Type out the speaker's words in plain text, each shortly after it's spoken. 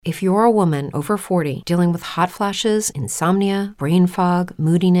If you're a woman over 40 dealing with hot flashes, insomnia, brain fog,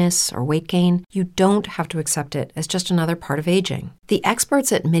 moodiness, or weight gain, you don't have to accept it as just another part of aging. The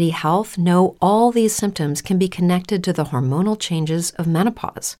experts at MIDI Health know all these symptoms can be connected to the hormonal changes of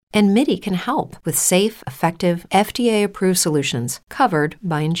menopause. And MIDI can help with safe, effective, FDA-approved solutions covered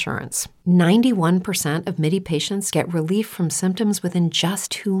by insurance. 91% of MIDI patients get relief from symptoms within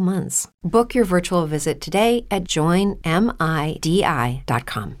just 2 months. Book your virtual visit today at joinmidi.com.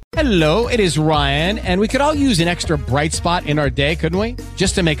 Hello, it is Ryan, and we could all use an extra bright spot in our day, couldn't we?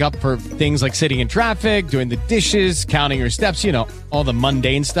 Just to make up for things like sitting in traffic, doing the dishes, counting your steps, you know, all the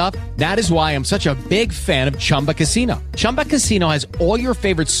mundane stuff. That is why I'm such a big fan of Chumba Casino. Chumba Casino has all your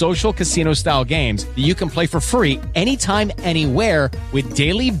favorite social casino-style games that you can play for free anytime, anywhere with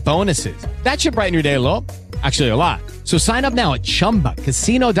daily bonuses. That should brighten your day a little. Actually, a lot. So sign up now at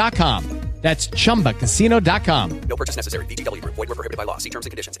ChumbaCasino.com. That's ChumbaCasino.com. No purchase necessary. VGW Group. Void where prohibited by law. See terms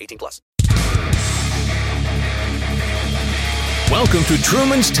and conditions. 18+. Welcome to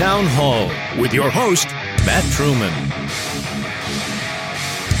Truman's Town Hall with your host, Matt Truman.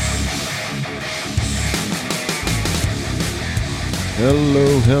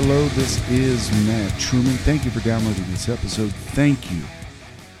 Hello. This is Matt Truman. Thank you for downloading this episode. Thank you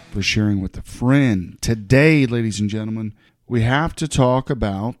for sharing with a friend. Today, ladies and gentlemen, we have to talk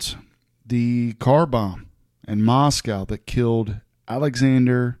about the car bomb in Moscow that killed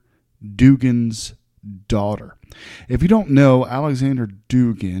Alexander Dugin's daughter. If you don't know, Alexander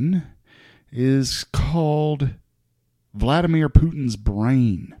Dugin is called Vladimir Putin's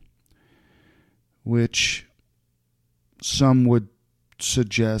brain, which some would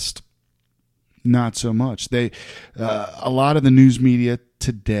suggest not so much. A lot of the news media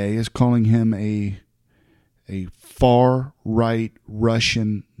today is calling him a far-right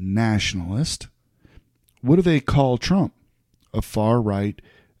Russian nationalist. What do they call Trump? A far-right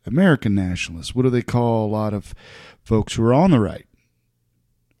American nationalist. What do they call a lot of folks who are on the right?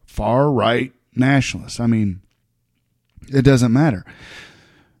 Far-right nationalists. I mean, it doesn't matter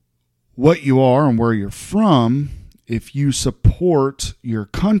what you are and where you're from. If you support your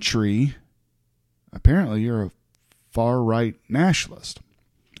country, apparently you're a far-right nationalist.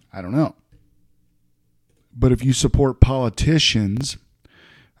 I don't know. But if you support politicians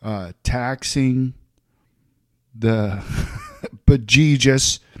taxing the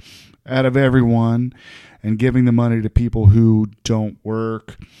bejesus out of everyone and giving the money to people who don't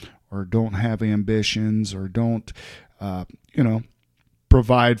work or don't have ambitions or don't,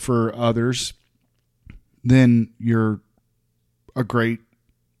 provide for others, then you're a great,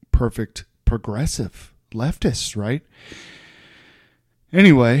 perfect, progressive leftist, right?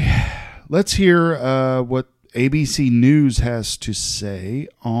 Anyway, let's hear what ABC News has to say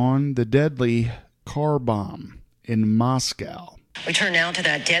on the deadly car bomb in Moscow. We turn now to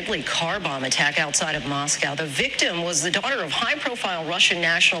that deadly car bomb attack outside of Moscow. The victim was the daughter of high-profile Russian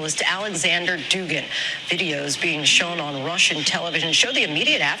nationalist Alexander Dugin. Videos being shown on Russian television show the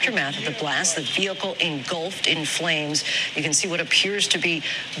immediate aftermath of the blast, the vehicle engulfed in flames. You can see what appears to be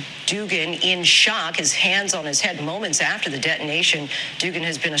Dugin in shock, his hands on his head moments after the detonation. Dugin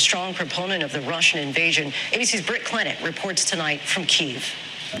has been a strong proponent of the Russian invasion. ABC's Britt Clennett reports tonight from Kyiv.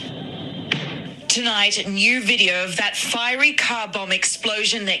 Tonight, new video of that fiery car bomb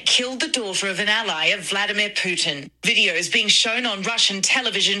explosion that killed the daughter of an ally of Vladimir Putin. Videos being shown on Russian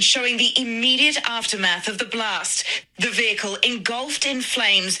television showing the immediate aftermath of the blast. The vehicle engulfed in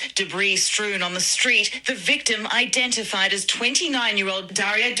flames, debris strewn on the street, the victim identified as 29-year-old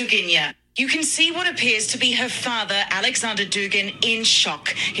Daria Duginya. You can see what appears to be her father, Alexander Dugin, in shock,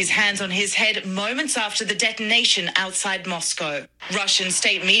 his hands on his head moments after the detonation outside Moscow. Russian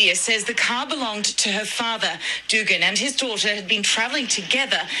state media says the car belonged to her father. Dugin and his daughter had been traveling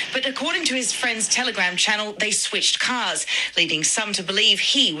together, but according to his friend's Telegram channel, they switched cars, leading some to believe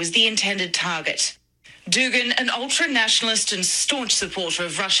he was the intended target. Dugin, an ultra-nationalist and staunch supporter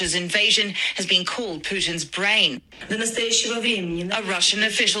of Russia's invasion, has been called Putin's brain. A Russian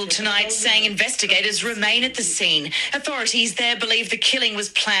official tonight saying investigators remain at the scene. Authorities there believe the killing was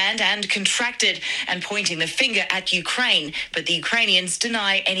planned and contracted and pointing the finger at Ukraine, but the Ukrainians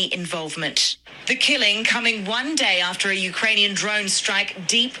deny any involvement. The killing coming one day after a Ukrainian drone strike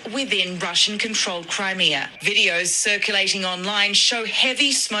deep within Russian-controlled Crimea. Videos circulating online show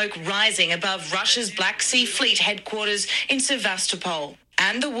heavy smoke rising above Russia's Black Sea Fleet headquarters in Sevastopol.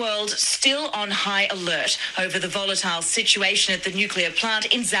 And the world still on high alert over the volatile situation at the nuclear plant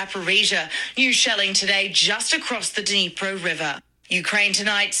in Zaporizhzhia. New shelling today just across the Dnipro River. Ukraine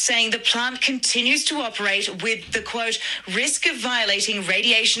tonight saying the plant continues to operate with the, quote, risk of violating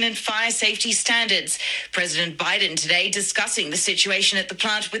radiation and fire safety standards. President Biden today discussing the situation at the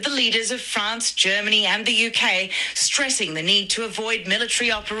plant with the leaders of France, Germany and the UK, stressing the need to avoid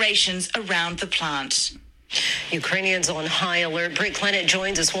military operations around the plant. Ukrainians on high alert. Britt Clennett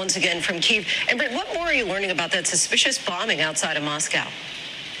joins us once again from Kyiv. And Britt, what more are you learning about that suspicious bombing outside of Moscow?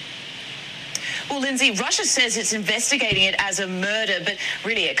 Well, Lindsay, Russia says it's investigating it as a murder, but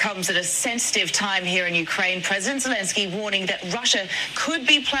really it comes at a sensitive time here in Ukraine. President Zelensky warning that Russia could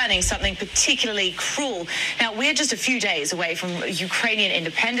be planning something particularly cruel. Now, we're just a few days away from Ukrainian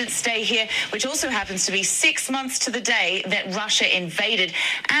Independence Day here, which also happens to be 6 months to the day that Russia invaded.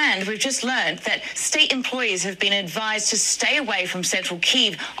 And we've just learned that state employees have been advised to stay away from central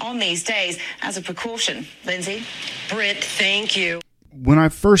Kyiv on these days as a precaution. Lindsay? Britt, thank you. When I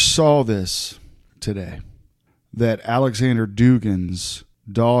first saw this today, that Alexander Dugin's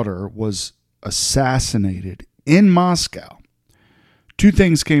daughter was assassinated in Moscow, two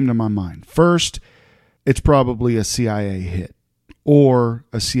things came to my mind. First, it's probably a CIA hit or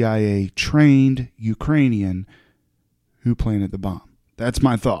a CIA-trained Ukrainian who planted the bomb. That's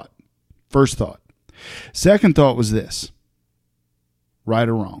my thought. First thought. Second thought was this. Right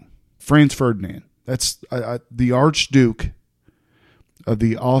or wrong? Franz Ferdinand. That's the Archduke of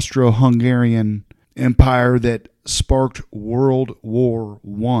the Austro-Hungarian Empire that sparked World War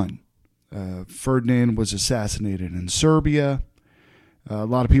I. Ferdinand was assassinated in Serbia. A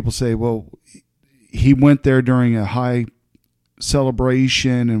lot of people say, well, he went there during a high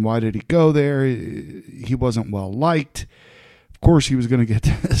celebration, and why did he go there? He wasn't well liked. Of course, he was going to get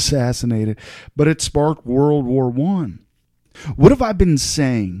assassinated, but it sparked World War I. What have I been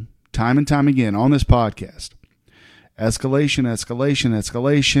saying time and time again on this podcast? Escalation, escalation,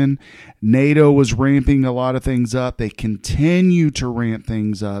 escalation. NATO was ramping a lot of things up. They continue to ramp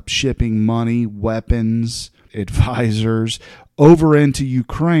things up, shipping money, weapons, advisors over into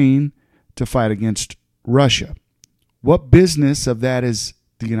Ukraine to fight against Russia. What business of that is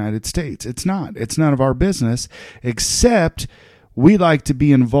the United States? It's not. It's none of our business, except we like to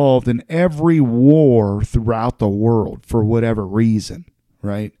be involved in every war throughout the world for whatever reason,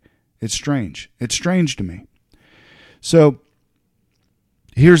 right? It's strange. It's strange to me. So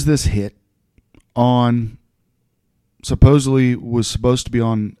here's this hit on, supposedly was supposed to be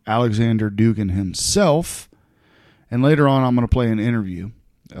on Alexander Dugin himself. And later on, I'm going to play an interview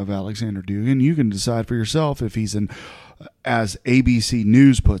of Alexander Dugin. You can decide for yourself if he's as ABC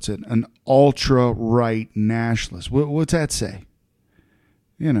News puts it, an ultra-right nationalist. What's that say?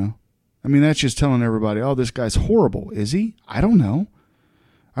 You know, I mean, that's just telling everybody, oh, this guy's horrible. Is he? I don't know.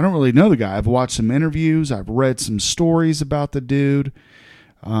 I don't really know the guy. I've watched some interviews. I've read some stories about the dude.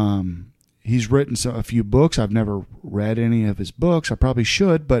 He's written a few books. I've never read any of his books. I probably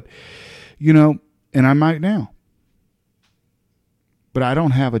should, but, you know, and I might now. But I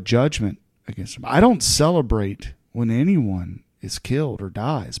don't have a judgment against him. I don't celebrate when anyone is killed or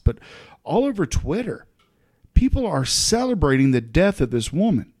dies. But all over Twitter, people are celebrating the death of this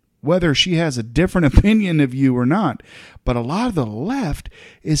woman, whether she has a different opinion of you or not. But a lot of the left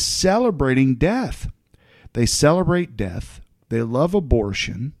is celebrating death. They celebrate death. They love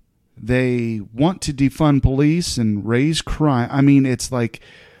abortion. They want to defund police and raise crime. I mean, it's like,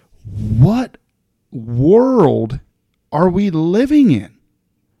 what world are we living in?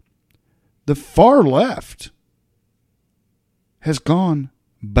 The far left has gone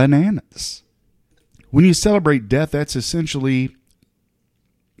bananas. When you celebrate death, that's essentially,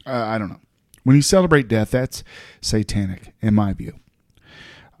 I don't know. When you celebrate death, that's satanic, in my view.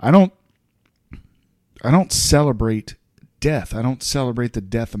 I don't celebrate death. I don't celebrate the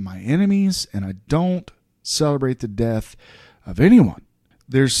death of my enemies, and I don't celebrate the death of anyone.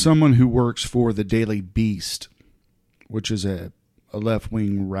 There's someone who works for the Daily Beast, which is a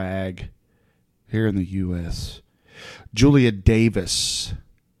left-wing rag here in the U.S. Julia Davis,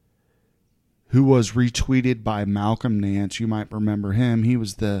 who was retweeted by Malcolm Nance. You might remember him. He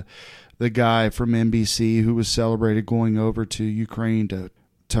was the guy from NBC who was celebrated going over to Ukraine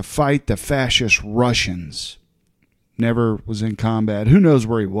to fight the fascist Russians. Never was in combat. Who knows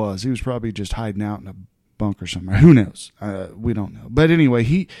where he was? He was probably just hiding out in a bunker somewhere. Who knows? We don't know. But anyway,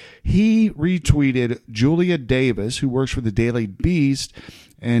 he retweeted Julia Davis, who works for the Daily Beast,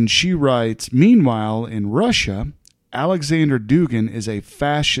 and she writes, meanwhile, in Russia, Alexander Dugin is a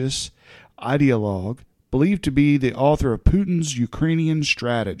fascist ideologue believed to be the author of Putin's Ukrainian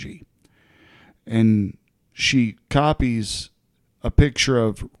strategy. And she copies a picture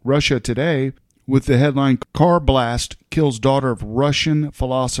of Russia Today with the headline, Car Blast Kills Daughter of Russian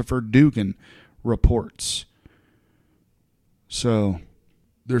Philosopher Dugin Reports. So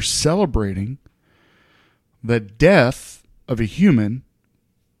they're celebrating the death of a human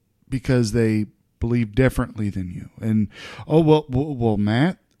because they believe differently than you. And, well,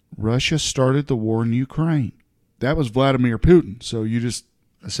 Matt, Russia started the war in Ukraine. That was Vladimir Putin. So you just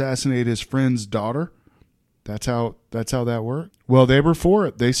assassinate his friend's daughter? That's how that worked? Well, they were for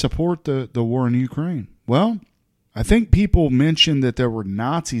it. They support the war in Ukraine. Well, I think people mentioned that there were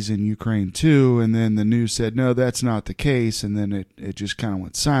Nazis in Ukraine too, and then the news said, no, that's not the case, and then it just kind of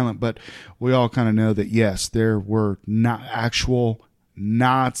went silent. But we all kind of know that, yes, there were not actual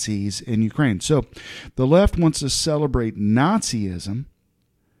Nazis in Ukraine. So the left wants to celebrate Nazism,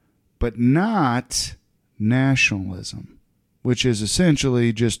 but not nationalism, which is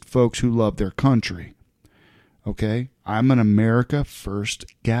essentially just folks who love their country. Okay? I'm an America first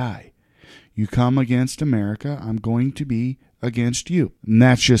guy. You come against America, I'm going to be against you. And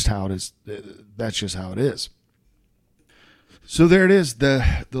that's just how it is. That's just how it is. So there it is.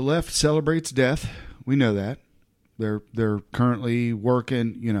 The left celebrates death. We know that. They're currently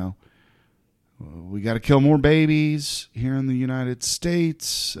working, we got to kill more babies here in the United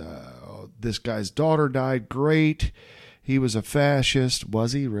States. This guy's daughter died. Great. He was a fascist.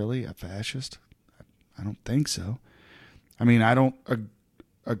 Was he really a fascist? I don't think so. I mean, I don't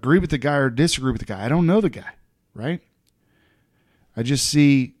agree with the guy or disagree with the guy. I don't know the guy, right? I just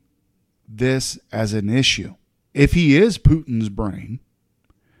see this as an issue. If he is Putin's brain,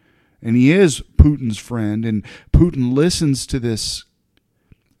 and he is Putin's friend, and Putin listens to this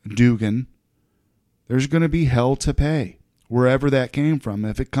Dugin, there's going to be hell to pay, wherever that came from.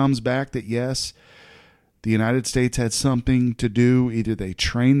 If it comes back that, yes, the United States had something to do, either they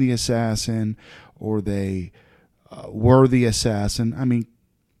trained the assassin or they were the assassin. I mean,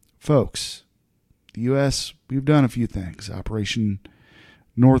 folks, the U.S., we've done a few things. Operation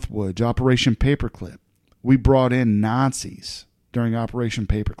Northwoods, Operation Paperclip. We brought in Nazis during Operation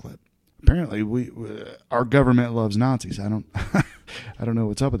Paperclip. Apparently, our government loves Nazis. I don't know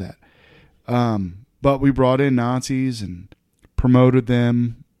what's up with that. But we brought in Nazis and promoted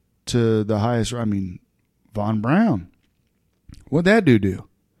them to the highest. I mean, Von Braun. What'd that dude do?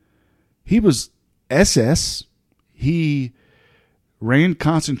 He was SS. He ran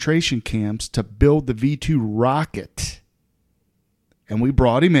concentration camps to build the V-2 rocket. And we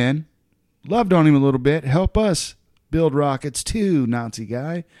brought him in, loved on him a little bit, help us build rockets too, Nazi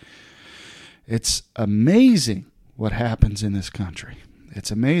guy. It's amazing what happens in this country.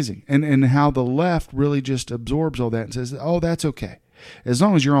 It's amazing. And how the left really just absorbs all that and says, oh, that's okay. As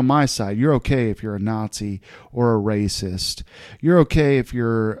long as you're on my side, you're okay if you're a Nazi or a racist. You're okay if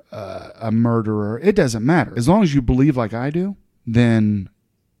you're a murderer. It doesn't matter. As long as you believe like I do, then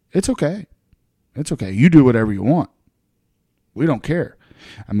it's okay. It's okay. You do whatever you want. We don't care.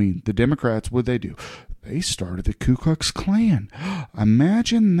 I mean, the Democrats, what'd they do? They started the Ku Klux Klan.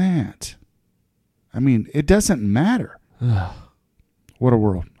 Imagine that. I mean, it doesn't matter. What a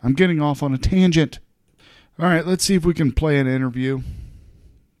world. I'm getting off on a tangent. All right, let's see if we can play an interview.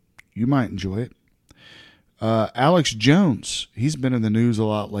 You might enjoy it. Alex Jones, he's been in the news a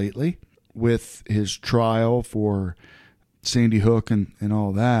lot lately with his trial for Sandy Hook and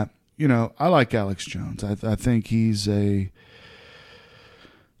all that. I like Alex Jones. I think he's an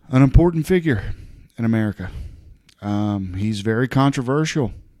important figure in America. He's very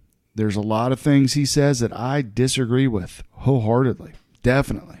controversial. There's a lot of things he says that I disagree with wholeheartedly,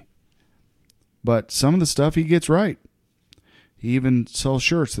 definitely. But some of the stuff he gets right. He even sells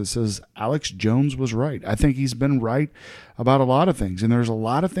shirts that says Alex Jones was right. I think he's been right about a lot of things, and there's a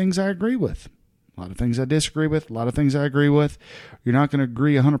lot of things I agree with. A lot of things I disagree with, a lot of things I agree with. You're not going to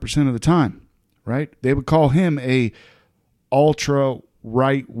agree 100% of the time, right? They would call him a ultra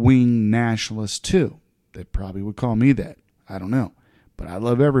right-wing nationalist too. They probably would call me that. I don't know. But I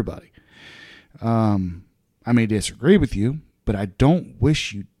love everybody. I may disagree with you, but I don't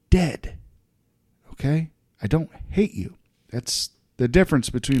wish you dead. Okay? I don't hate you. That's the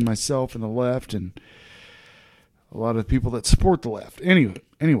difference between myself and the left and a lot of people that support the left.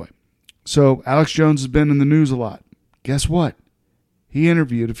 Anyway. So Alex Jones has been in the news a lot. Guess what? He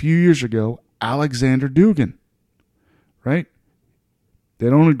interviewed a few years ago Alexander Dugin. Right? They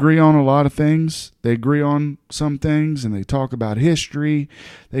don't agree on a lot of things. They agree on some things, and they talk about history.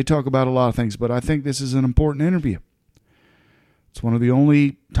 They talk about a lot of things, but I think this is an important interview. It's one of the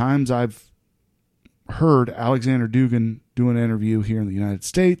only times I've heard Alexander Dugin do an interview here in the United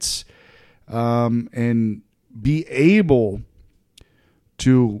States and be able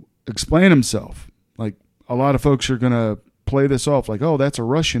to explain himself. Like, a lot of folks are going to play this off like, oh, that's a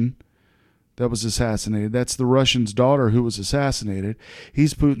Russian that was assassinated. That's the Russian's daughter who was assassinated.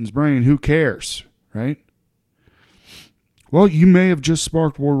 He's Putin's brain. Who cares, right? Well, you may have just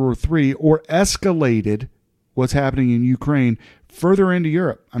sparked World War III or escalated what's happening in Ukraine further into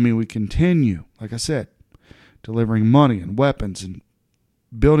Europe. I mean, we continue, like I said, delivering money and weapons and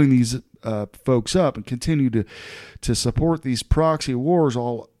building these folks up and continue to support these proxy wars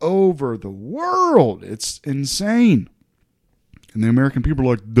all over the world. It's insane. And the American people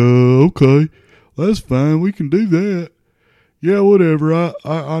are like, duh, okay, that's fine. We can do that. Yeah, whatever.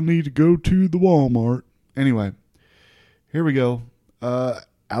 I need to go to the Walmart. Anyway, here we go.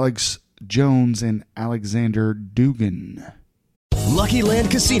 Alex Jones and Alexander Dugin. Lucky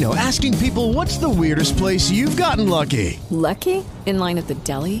Land Casino, asking people, what's the weirdest place you've gotten lucky? Lucky? In line at the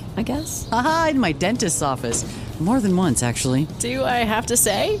deli, I guess? Aha, in my dentist's office. More than once, actually. Do I have to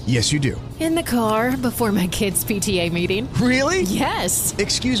say? Yes, you do. In the car before my kids' PTA meeting. Really? Yes.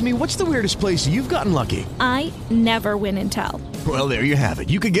 Excuse me, what's the weirdest place you've gotten lucky? I never win and tell. Well, there you have it.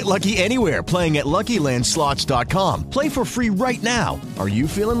 You can get lucky anywhere, playing at LuckyLandSlots.com. Play for free right now. Are you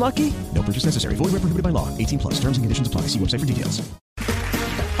feeling lucky? No purchase necessary. Void where prohibited by law. 18+. Terms and conditions apply. See website for details.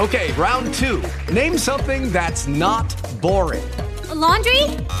 Okay, round two. Name something that's not boring. A laundry?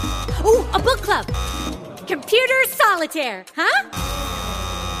 Ooh, a book club. Computer solitaire, huh?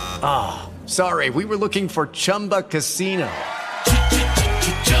 Ah, oh, sorry. We were looking for Chumba Casino.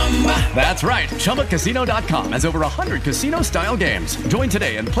 That's right. ChumbaCasino.com has over 100 casino-style games. Join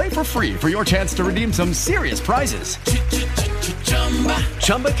today and play for free for your chance to redeem some serious prizes.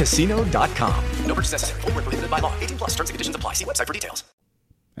 ChumbaCasino.com. No purchase necessary. Void where prohibited by law. 18+. Terms and conditions apply. See website for details.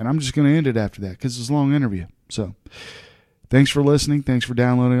 And I'm just going to end it after that because it's a long interview. So thanks for listening. Thanks for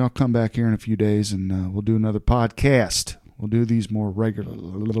downloading. I'll come back here in a few days and we'll do another podcast. We'll do these more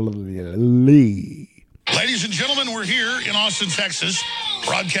regularly. Ladies and gentlemen, we're here in Austin, Texas,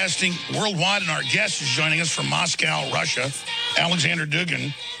 broadcasting worldwide, and our guest is joining us from Moscow, Russia, Alexander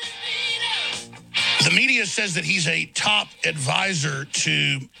Dugin. The media says that he's a top advisor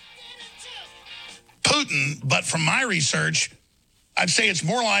to Putin, but from my research, I'd say it's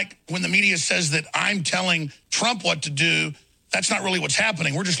more like when the media says that I'm telling Trump what to do. That's not really what's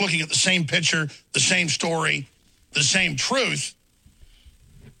happening. We're just looking at the same picture, the same story, the same truth.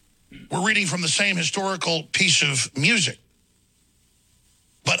 We're reading from the same historical piece of music.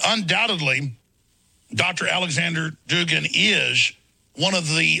 But undoubtedly, Dr. Alexander Dugin is one of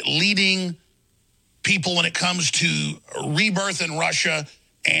the leading people when it comes to rebirth in Russia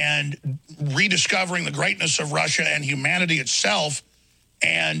and rediscovering the greatness of Russia and humanity itself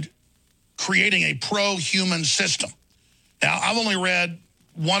and creating a pro-human system. Now, I've only read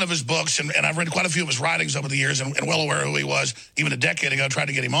one of his books, and I've read quite a few of his writings over the years and well aware of who he was. Even a decade ago, I tried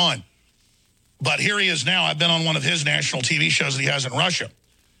to get him on. But here he is now. I've been on one of his national TV shows that he has in Russia.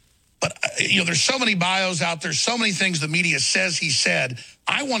 But, there's so many bios out there, so many things the media says he said.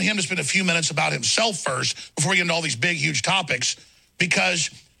 I want him to spend a few minutes about himself first before we get into all these big, huge topics,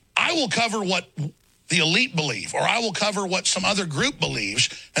 because I will cover what the elite believe, or I will cover what some other group believes,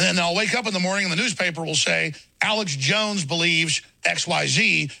 and then I'll wake up in the morning and the newspaper will say, Alex Jones believes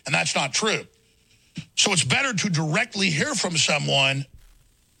XYZ, and that's not true. So it's better to directly hear from someone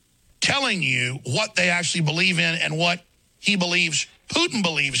telling you what they actually believe in and what he believes Putin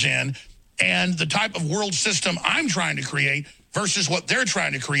believes in, and the type of world system I'm trying to create versus what they're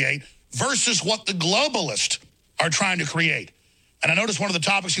trying to create versus what the globalists are trying to create. And I noticed one of the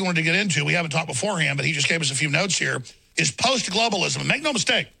topics he wanted to get into, we haven't talked beforehand, but he just gave us a few notes here, is post-globalism. And make no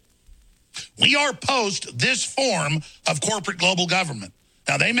mistake, we are post this form of corporate global government.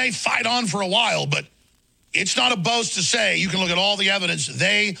 Now, they may fight on for a while, but it's not a boast to say, you can look at all the evidence,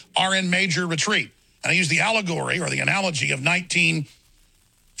 they are in major retreat. And I use the allegory or the analogy of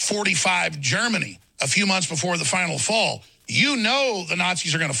 1945 Germany, a few months before the final fall. You know the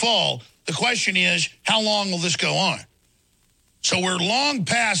Nazis are going to fall. The question is, how long will this go on? So we're long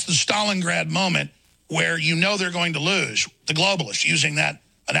past the Stalingrad moment where you know they're going to lose, the globalists, using that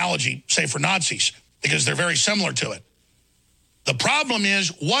analogy, say, for Nazis, because they're very similar to it. The problem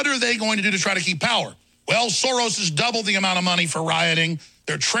is, what are they going to do to try to keep power? Well, Soros has doubled the amount of money for rioting.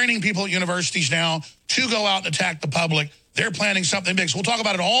 They're training people at universities now to go out and attack the public. They're planning something big. So we'll talk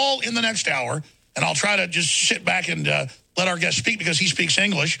about it all in the next hour, and I'll try to just sit back and let our guest speak because he speaks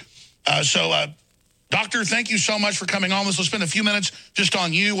English. Doctor, thank you so much for coming on. Let's spend a few minutes just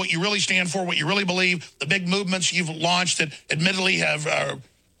on you, what you really stand for, what you really believe, the big movements you've launched that admittedly have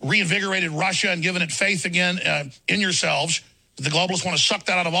reinvigorated Russia and given it faith again in yourselves. The globalists want to suck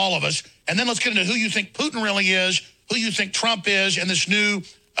that out of all of us. And then let's get into who you think Putin really is, who you think Trump is in this new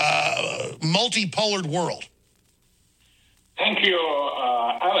multipolar world. Thank you,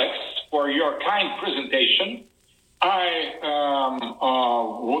 Alex, for your kind presentation. I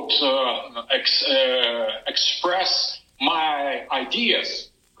would express my ideas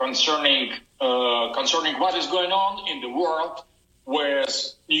concerning what is going on in the world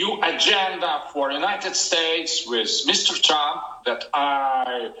with new agenda for United States with Mr. Trump that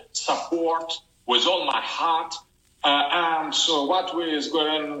I support with all my heart. And so what is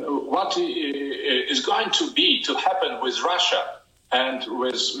going to happen with Russia and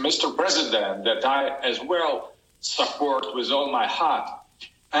with Mr. President that I as well support with all my heart.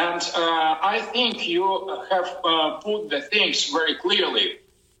 And I think you have put the things very clearly,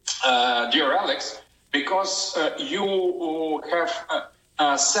 dear Alex, because you have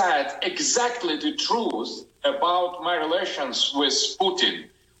said exactly the truth about my relations with Putin.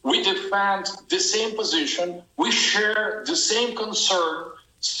 We defend the same position. We share the same concern.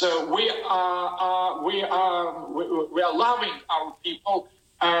 So we are loving our people,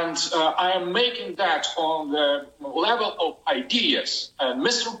 and I am making that on the level of ideas. And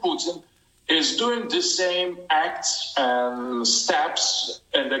Mr. Putin is doing the same acts and steps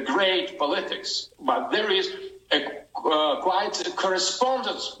in the great politics, but there is quite a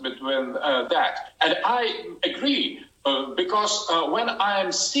correspondence between that, and I agree. Because when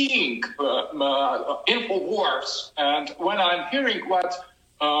I'm seeing InfoWars and when I'm hearing what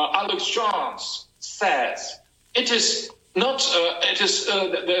Alex Jones says, it is not. It is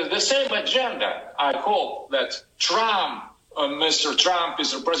the same agenda. I hope that Trump, Mr.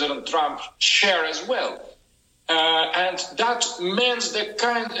 President Trump, share as well, and that means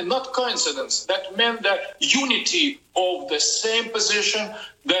not coincidence. That meant the unity of the same position,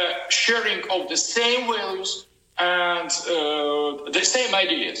 the sharing of the same values, and the same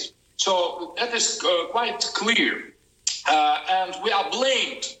ideas. So that is quite clear. And we are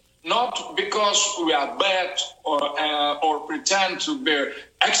blamed not because we are bad or pretend to be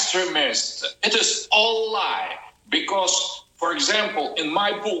extremists. It is all lie. Because, for example, in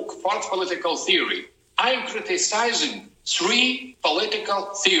my book, Fourth Political Theory, I am criticizing 3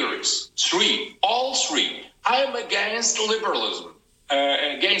 political theories. All three. I am against liberalism,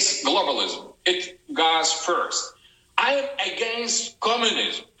 against globalism. It goes first. I am against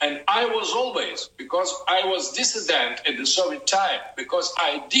communism, and I was always, because I was dissident in the Soviet time, because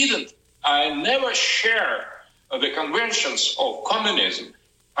I never share the conventions of communism.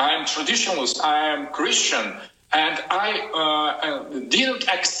 I am traditionalist, I am Christian, and I didn't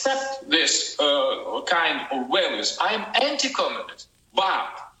accept this kind of values. I am anti-communist,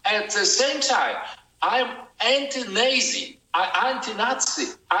 but at the same time, I am anti-Nazi,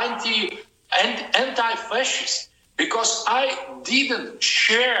 anti-Nazi, anti-fascist, because I didn't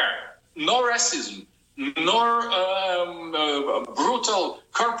share nor racism, nor brutal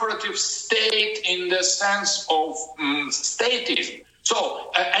corporative state in the sense of statism.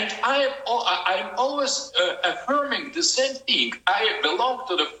 So, and I'm always affirming the same thing. I belong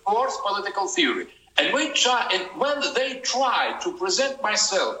to the fourth political theory. And when they try to present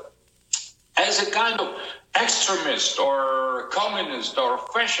myself as a kind of extremist or communist or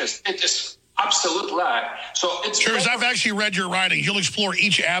fascist, it is absolute lie. So it's sure. As I've actually read your writings, you'll explore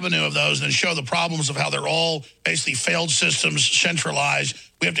each avenue of those and show the problems of how they're all basically failed systems, centralized.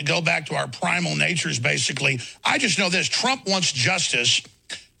 We have to go back to our primal natures, basically. I just know this: Trump wants justice,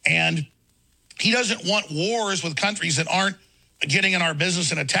 and he doesn't want wars with countries that aren't getting in our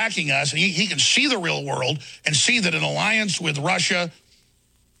business and attacking us. And he can see the real world and see that an alliance with Russia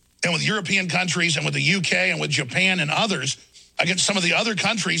and with European countries and with the UK and with Japan and others against some of the other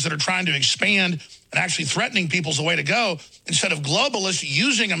countries that are trying to expand and actually threatening people's the way to go, instead of globalists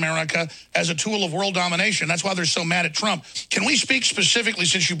using America as a tool of world domination. That's why they're so mad at Trump. Can we speak specifically,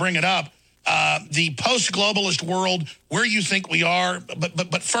 since you bring it up, the post-globalist world, where you think we are?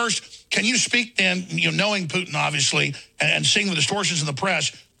 But first, can you speak then, knowing Putin, obviously, and seeing the distortions in the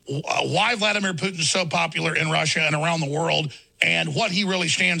press, why Vladimir Putin is so popular in Russia and around the world, and what he really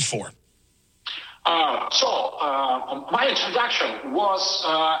stands for? My introduction was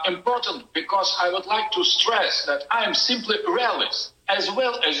important because I would like to stress that I am simply realist, as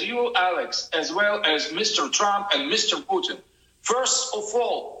well as you, Alex, as well as Mr. Trump and Mr. Putin. First of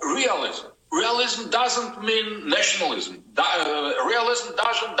all, realism. Realism doesn't mean nationalism. Realism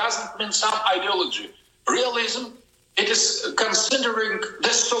doesn't mean some ideology. Realism, it is considering the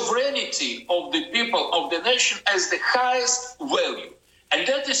sovereignty of the people, of the nation, as the highest value. And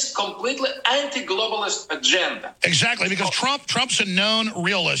that is completely anti-globalist agenda. Exactly, because Trump's a known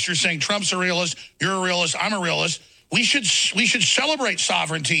realist. You're saying Trump's a realist, you're a realist, I'm a realist. We should celebrate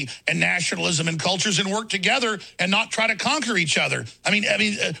sovereignty and nationalism and cultures and work together and not try to conquer each other. I mean,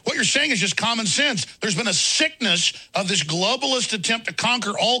 what you're saying is just common sense. There's been a sickness of this globalist attempt to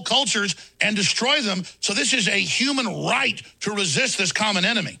conquer all cultures and destroy them. So this is a human right to resist this common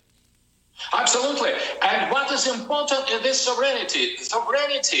enemy. Absolutely. And what is important in this sovereignty,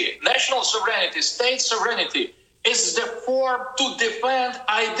 national sovereignty, state sovereignty, is the form to defend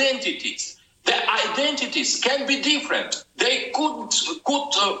identities. The identities can be different. They could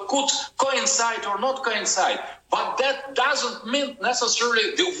coincide or not coincide, but that doesn't mean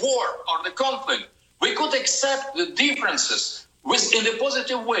necessarily the war or the conflict. We could accept the differences in a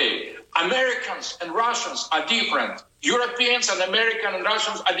positive way. Americans and Russians are different. Europeans and Americans and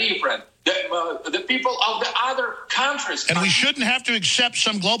Russians are different. The people of the other countries. And we shouldn't have to accept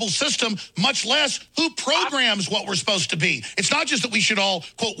some global system, much less who programs what we're supposed to be. It's not just that we should all,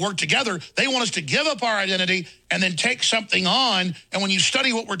 quote, work together. They want us to give up our identity and then take something on. And when you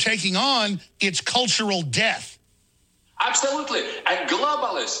study what we're taking on, it's cultural death. Absolutely. And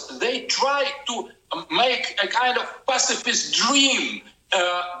globalists, they try to make a kind of pacifist dream,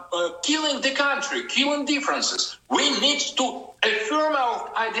 killing the country, killing differences. We need to affirm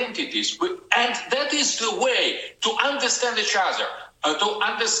our identities, and that is the way to understand each other, to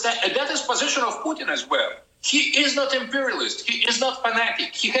understand. And that is position of Putin as well. He is not imperialist. He is not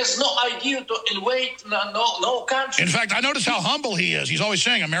fanatic. He has no idea to invade no country. In fact, I notice how humble he is. He's always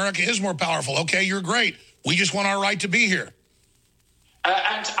saying, America is more powerful. Okay, you're great. We just want our right to be here.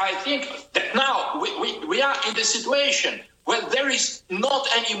 And I think that now we are in the situation where there is not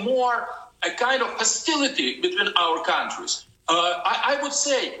anymore a kind of hostility between our countries. I would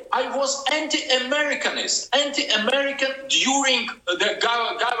say I was anti-American during the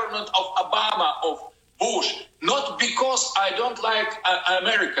government of Obama, of Bush, not because I don't like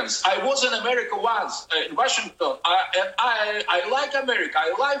Americans. I was in America once, in Washington, and I like America.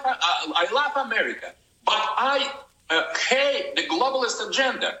 I love America, but I hate the globalist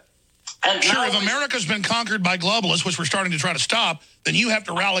agenda. And sure, if America's been conquered by globalists, which we're starting to try to stop, then you have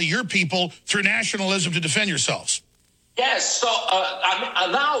to rally your people through nationalism to defend yourselves. Yes, so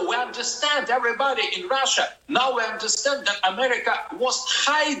now we understand, everybody in Russia, now we understand that America was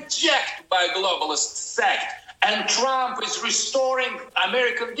hijacked by a globalist sect, and Trump is restoring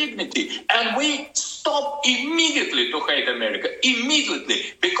American dignity. And we stop immediately to hate America,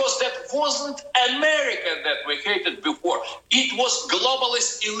 immediately, because that wasn't America that we hated before. It was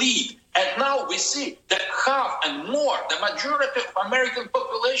globalist elite. And now we see that half and more, the majority of American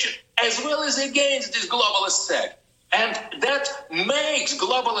population, as well as against this globalist sect. And that makes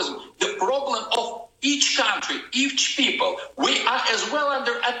globalism the problem of each country, each people. We are as well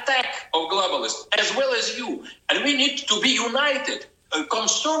under attack of globalists, as well as you. And we need to be united,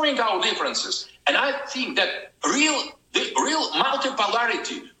 concerning our differences. And I think that the real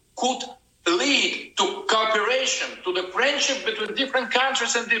multipolarity could lead to cooperation, to the friendship between different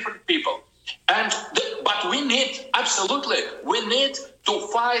countries and different people. But we need to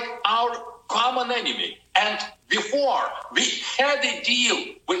fight our common enemy. And before we had a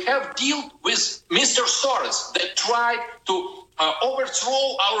deal, we have dealt with Mr. Soros that tried to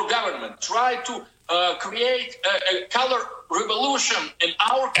overthrow our government, tried to create a color revolution in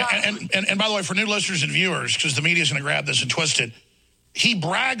our country. And by the way, for new listeners and viewers, because the media is going to grab this and twist it, he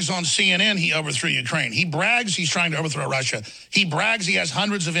brags on CNN he overthrew Ukraine. He brags he's trying to overthrow Russia. He brags he has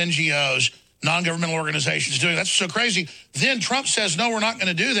hundreds of NGOs, non-governmental organizations doing that. That's so crazy. Then Trump says, no, we're not going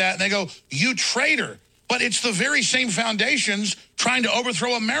to do that. And they go, you traitor. But it's the very same foundations trying to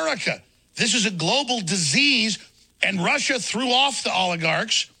overthrow America. This is a global disease, and Russia threw off the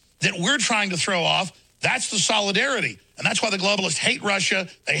oligarchs that we're trying to throw off. That's the solidarity. And that's why the globalists hate Russia.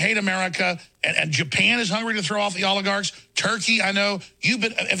 They hate America. And Japan is hungry to throw off the oligarchs. Turkey, I know. In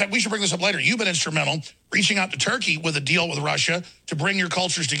fact, we should bring this up later. You've been instrumental reaching out to Turkey with a deal with Russia to bring your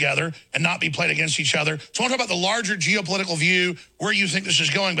cultures together and not be played against each other. So I want to talk about the larger geopolitical view, where you think this is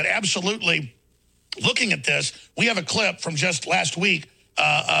going. But absolutely, looking at this, we have a clip from just last week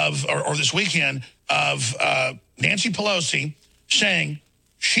or this weekend of Nancy Pelosi saying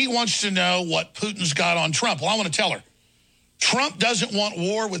she wants to know what Putin's got on Trump. Well, I want to tell her. Trump doesn't want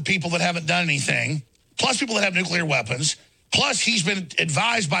war with people that haven't done anything, plus people that have nuclear weapons, plus he's been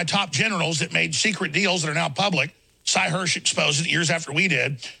advised by top generals that made secret deals that are now public. Cy Hirsch exposed it years after we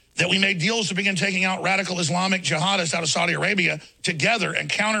did, that we made deals to begin taking out radical Islamic jihadists out of Saudi Arabia together and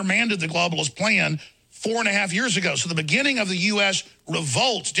countermanded the globalist plan 4.5 years ago. So the beginning of the U.S.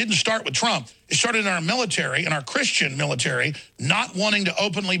 revolt didn't start with Trump. It started in our military, in our Christian military, not wanting to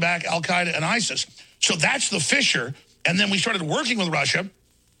openly back al-Qaeda and ISIS. So that's the fissure. And then we started working with Russia.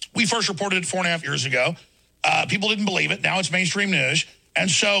 We first reported it 4.5 years ago. People didn't believe it. Now it's mainstream news.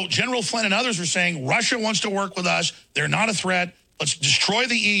 And so General Flynn and others are saying Russia wants to work with us. They're not a threat. Let's destroy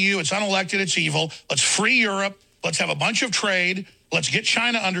the EU. It's unelected. It's evil. Let's free Europe. Let's have a bunch of trade. Let's get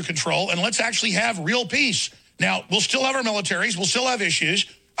China under control. And let's actually have real peace. Now, we'll still have our militaries. We'll still have issues.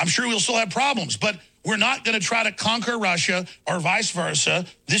 I'm sure we'll still have problems, but we're not going to try to conquer Russia or vice versa.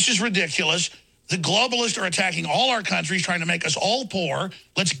 This is ridiculous. The globalists are attacking all our countries, trying to make us all poor.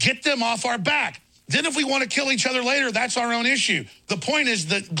 Let's get them off our back. Then if we want to kill each other later, that's our own issue. The point is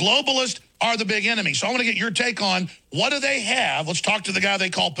that globalists are the big enemy. So I want to get your take on what do they have? Let's talk to the guy they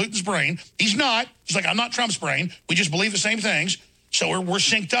call Putin's brain. He's not. He's like, I'm not Trump's brain. We just believe the same things. So we're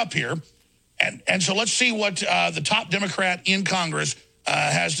synced up here. And so let's see what the top Democrat in Congress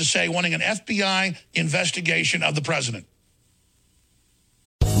has to say, wanting an FBI investigation of the president.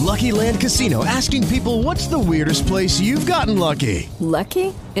 Lucky Land Casino, asking people, what's the weirdest place you've gotten lucky?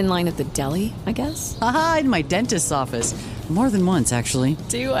 Lucky? In line at the deli, I guess? Aha, in my dentist's office. More than once, actually.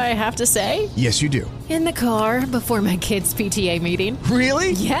 Do I have to say? Yes, you do. In the car before my kids' PTA meeting.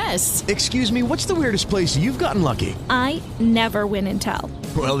 Really? Yes. Excuse me, what's the weirdest place you've gotten lucky? I never win and tell.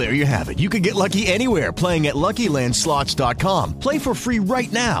 Well, there you have it. You can get lucky anywhere, playing at LuckyLandSlots.com. Play for free right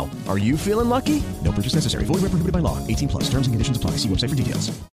now. Are you feeling lucky? No purchase necessary. Void where prohibited by law. 18+. Terms and conditions apply. See website for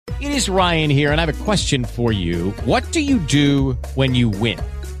details. It is Ryan here, and I have a question for you. What do you do when you win?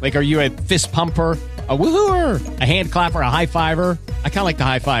 Like, are you a fist pumper, a woohooer, a hand clapper, a high fiver? I kind of like the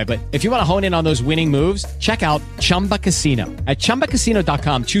high five, but if you want to hone in on those winning moves, check out Chumba Casino. At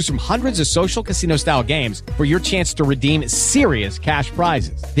ChumbaCasino.com, choose from hundreds of social casino-style games for your chance to redeem serious cash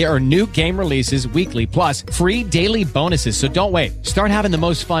prizes. There are new game releases weekly, plus free daily bonuses, so don't wait. Start having the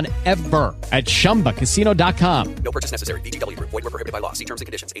most fun ever at ChumbaCasino.com. No purchase necessary. VGW Group. Void where prohibited by law. See terms and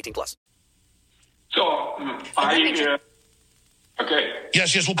conditions. 18+. So, okay.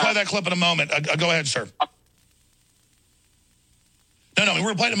 Yes, we'll play that clip in a moment. Go ahead, sir. No, we're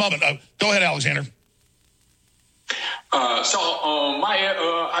going to play it in a moment. Go ahead, Alexander.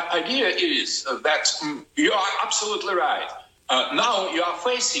 My idea is that you are absolutely right. Now you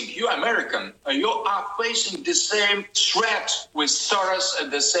American, you are facing the same threat with Soros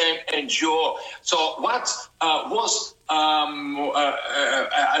and the same NGO. So what was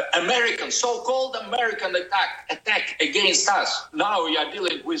American, so-called American attack against us? Now you are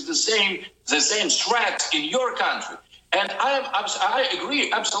dealing with the same threat in your country. And I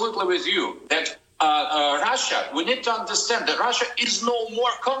agree absolutely with you that Russia, we need to understand that Russia is no more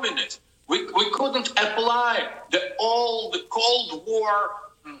communist. We couldn't apply the old Cold War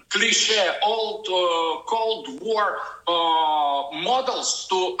cliche, old Cold War models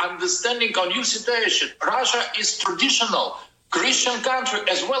to understanding a new situation. Russia is traditional Christian country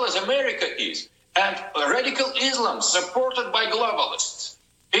as well as America is. And radical Islam, supported by globalists,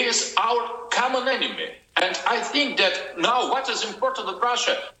 is our common enemy. And I think that now what is important in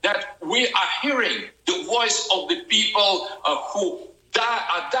Russia, that we are hearing the voice of the people who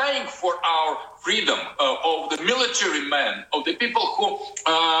are dying for our freedom, of the military men, of the people who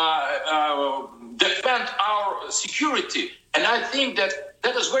defend our security. And I think that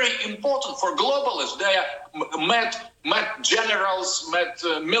is very important for globalists. They met generals, met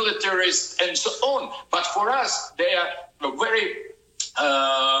militaries, and so on. But for us, they are very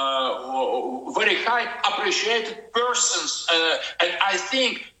high appreciated persons, and I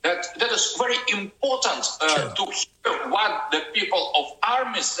think that is very important to hear what the people of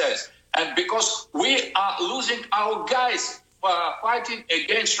army says, and because we are losing our guys fighting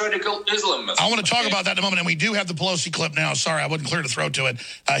against radical Islamism. I want to talk about that in a moment, and we do have the Pelosi clip now. Sorry, I wasn't clear to throw to it.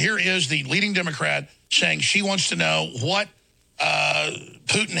 Here is the leading Democrat saying she wants to know what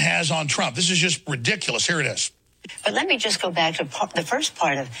Putin has on Trump. This is just ridiculous. Here it is. But let me just go back to the first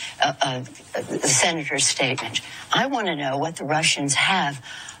part of the senator's statement. I want to know what the Russians have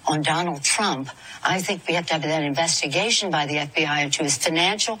on Donald Trump. I think we have to have that investigation by the FBI into his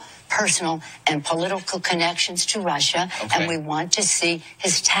financial, personal, and political connections to Russia. Okay. And we want to see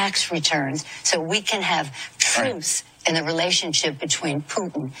his tax returns so we can have truth in the relationship between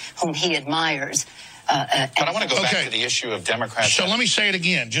Putin, whom he admires, but I want to go back to the issue of Democrats. So let me say it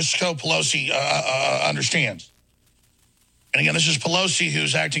again, just so Pelosi understands. And again, this is Pelosi,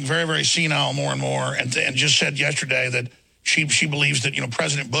 who's acting very, very senile more and more, and just said yesterday that she believes that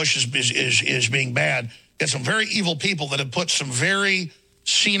President Bush is being bad. Got some very evil people that have put some very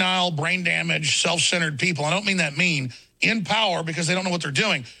senile, brain damaged, self-centered people. I don't mean that mean in power because they don't know what they're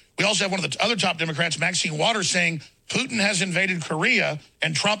doing. We also have one of the other top Democrats, Maxine Waters, saying Putin has invaded Korea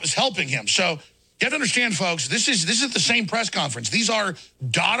and Trump is helping him. So you have to understand, folks, this is the same press conference. These are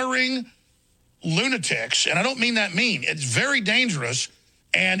doddering lunatics, and I don't mean that mean. It's very dangerous,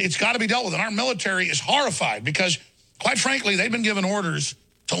 and it's got to be dealt with. And our military is horrified because, quite frankly, they've been given orders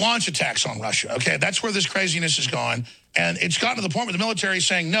to launch attacks on Russia. Okay, that's where this craziness has gone. And it's gotten to the point where the military is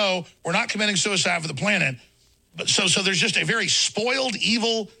saying, no, we're not committing suicide for the planet. But so there's just a very spoiled,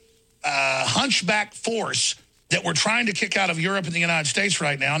 evil, hunchback force that we're trying to kick out of Europe and the United States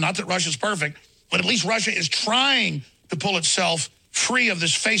right now. Not that Russia's perfect, but at least Russia is trying to pull itself free of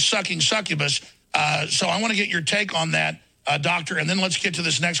this face-sucking succubus. So I want to get your take on that, Doctor, and then let's get to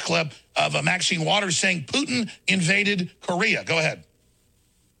this next clip of Maxine Waters saying Putin invaded Korea. Go ahead.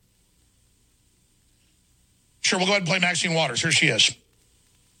 Sure, we'll go ahead and play Maxine Waters. Here she is.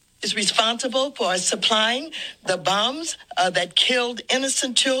 Is responsible for supplying the bombs that killed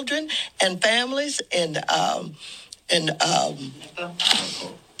innocent children and families in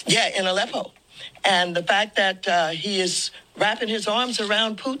Aleppo. And the fact that he is wrapping his arms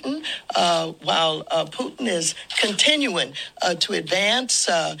around Putin while Putin is continuing to advance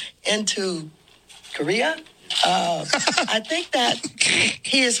into Korea. I think that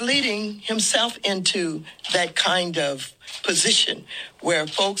he is leading himself into that kind of position where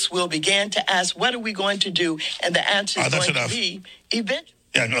folks will begin to ask, what are we going to do? And the answer is going to be eventually.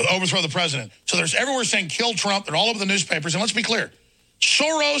 Yeah, no, overthrow the president. So there's everywhere saying kill Trump. They're all over the newspapers. And let's be clear.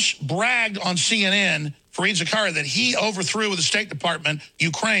 Soros bragged on CNN, Fareed Zakaria, that he overthrew with the State Department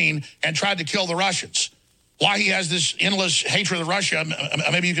Ukraine and tried to kill the Russians. Why he has this endless hatred of Russia,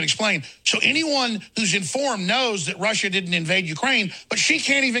 maybe you can explain. So anyone who's informed knows that Russia didn't invade Ukraine, but she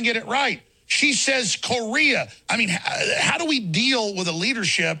can't even get it right. She says Korea. I mean, how do we deal with a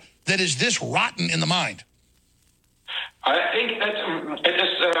leadership that is this rotten in the mind? I think that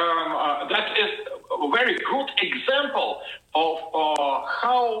that is a very good example of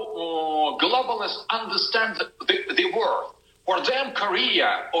how globalists understand the world. For them,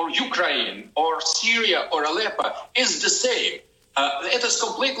 Korea or Ukraine or Syria or Aleppo is the same. It is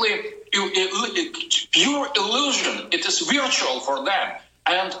completely pure illusion. It is virtual for them.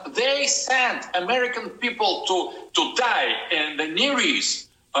 And they sent American people to die in the Near East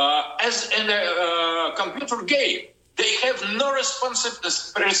as in a computer game. They have no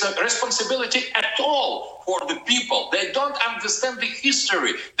responsibility at all for the people. They don't understand the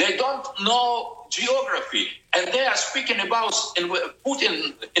history. They don't know geography. And they are speaking about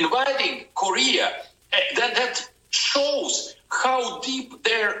Putin invading Korea. That shows how deep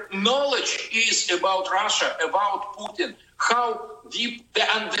their knowledge is about Russia, about Putin, how deep the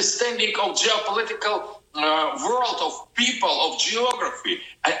understanding of geopolitical world, of people, of geography.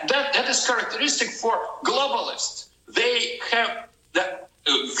 And that is characteristic for globalists. They have the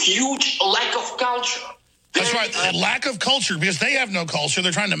huge lack of culture. That's right, lack of culture, because they have no culture.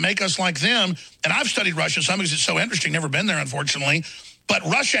 They're trying to make us like them. And I've studied Russia some because it's so interesting, never been there, unfortunately. But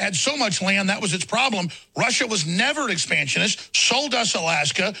Russia had so much land, that was its problem. Russia was never expansionist, sold us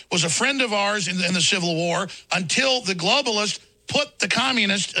Alaska, was a friend of ours in the Civil War, until the globalists put the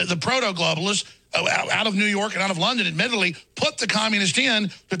communists, the proto-globalists, out of New York and out of London, admittedly, put the communist in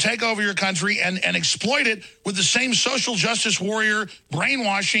to take over your country and exploit it with the same social justice warrior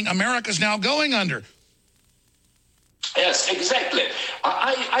brainwashing America's now going under. Yes, exactly.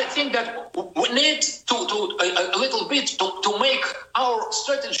 I think that we need to a little bit to make our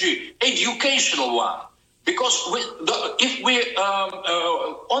strategy educational one. Because if we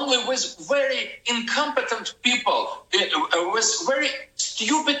only with very incompetent people, with very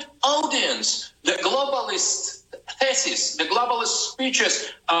stupid audience, the globalist thesis, the globalist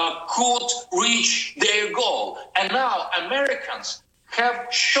speeches could reach their goal. And now Americans have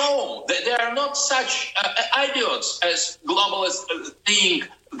shown that they are not such idiots as globalists think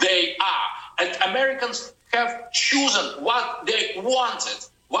they are. And Americans have chosen what they wanted,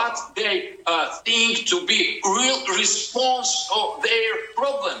 what they think to be real response to their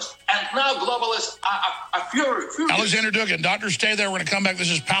problems. And now globalists are furious. Alexander Dugin, doctor, stay there. We're going to come back. This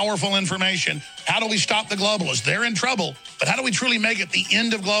is powerful information. How do we stop the globalists? They're in trouble. But how do we truly make it the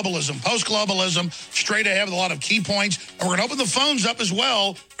end of globalism, post-globalism, straight ahead with a lot of key points? And we're going to open the phones up as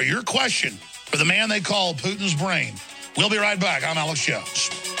well for your question for the man they call Putin's brain. We'll be right back. I'm Alex Jones.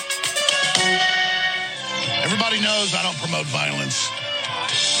 Everybody knows I don't promote violence.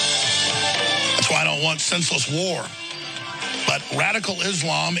 That's why I don't want senseless war. But radical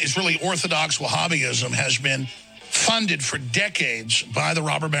Islam is really Orthodox Wahhabism, has been funded for decades by the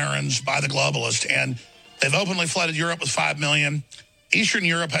robber barons, by the globalists, and they've openly flooded Europe with 5 million. Eastern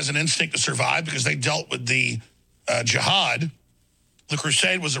Europe has an instinct to survive because they dealt with the jihad. The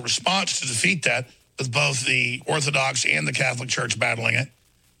crusade was a response to defeat that, with both the Orthodox and the Catholic Church battling it.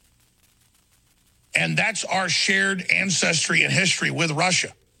 And that's our shared ancestry and history with Russia.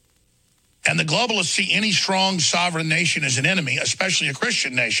 And the globalists see any strong sovereign nation as an enemy, especially a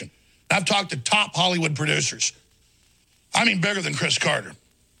Christian nation. I've talked to top Hollywood producers. I mean, bigger than Chris Carter.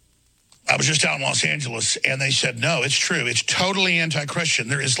 I was just out in Los Angeles, and they said, no, it's true. It's totally anti-Christian.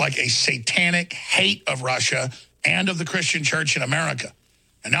 There is like a satanic hate of Russia and of the Christian church in America.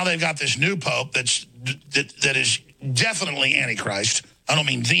 And now they've got this new pope that is definitely Antichrist. I don't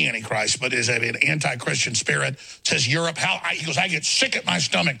mean the Antichrist, but is an anti-Christian spirit. Says Europe, he goes, I get sick at my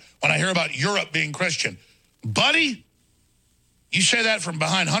stomach when I hear about Europe being Christian. Buddy, you say that from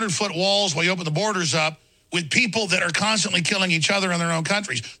behind 100-foot walls while you open the borders up with people that are constantly killing each other in their own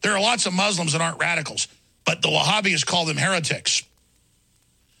countries. There are lots of Muslims that aren't radicals, but the Wahhabis call them heretics.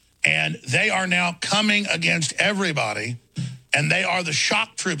 And they are now coming against everybody, and they are the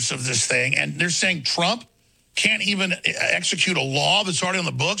shock troops of this thing. And they're saying Trump can't even execute a law that's already on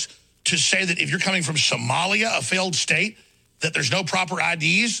the books to say that if you're coming from Somalia, a failed state, that there's no proper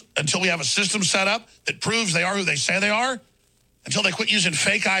IDs until we have a system set up that proves they are who they say they are. Until they quit using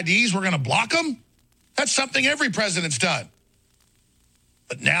fake IDs, we're going to block them? That's something every president's done.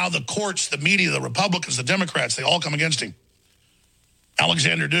 But now the courts, the media, the Republicans, the Democrats, they all come against him.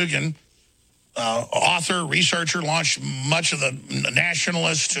 Alexander Dugin, author, researcher, launched much of the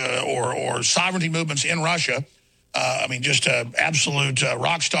nationalist or sovereignty movements in Russia. Just an absolute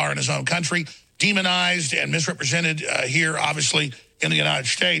rock star in his own country, demonized and misrepresented here, obviously, in the United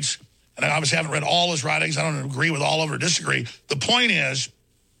States. And I obviously haven't read all his writings. I don't agree with all of it or disagree. The point is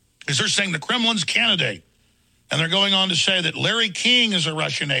they're saying the Kremlin's candidate. And they're going on to say that Larry King is a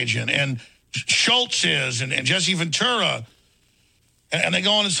Russian agent and Schultz is and Jesse Ventura. And they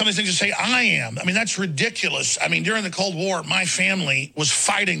go on and some of these things to say, I am. I mean, that's ridiculous. I mean, during the Cold War, my family was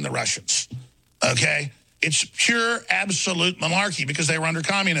fighting the Russians, okay? It's pure, absolute monarchy because they were under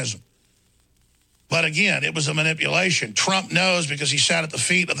communism. But again, it was a manipulation. Trump knows because he sat at the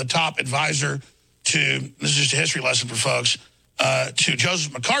feet of the top advisor to, this is just a history lesson for folks, to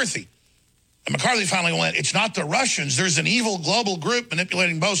Joseph McCarthy. And McCarthy finally went, it's not the Russians. There's an evil global group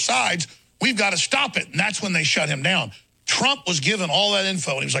manipulating both sides. We've got to stop it. And that's when they shut him down. Trump was given all that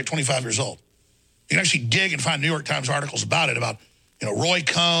info when he was like 25 years old. You can actually dig and find New York Times articles about it, about Roy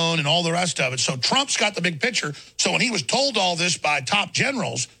Cohn and all the rest of it. So Trump's got the big picture. So when he was told all this by top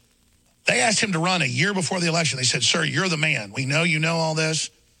generals, they asked him to run a year before the election. They said, sir, you're the man. We know you know all this.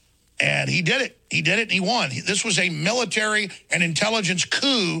 And he did it. He did it and he won. This was a military and intelligence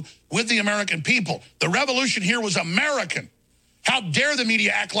coup with the American people. The revolution here was American. How dare the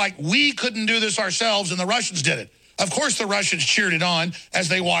media act like we couldn't do this ourselves and the Russians did it? Of course, the Russians cheered it on as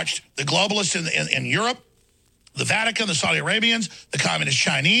they watched the globalists in Europe, the Vatican, the Saudi Arabians, the communist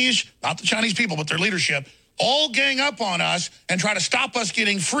Chinese, not the Chinese people, but their leadership, all gang up on us and try to stop us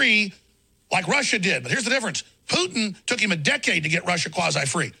getting free like Russia did. But here's the difference. Putin took him a decade to get Russia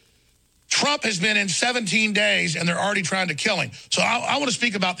quasi-free. Trump has been in 17 days, and they're already trying to kill him. So I want to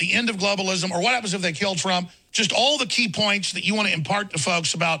speak about the end of globalism, or what happens if they kill Trump, just all the key points that you want to impart to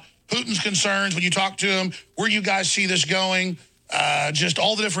folks about Putin's concerns when you talk to him, where you guys see this going, just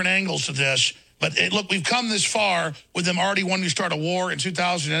all the different angles to this. But look, we've come this far with them already wanting to start a war in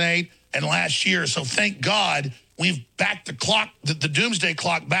 2008 and last year. So thank God we've backed the clock, the doomsday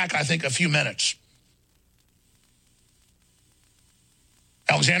clock back, I think, a few minutes.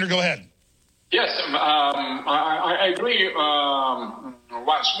 Alexander, go ahead. Yes, I agree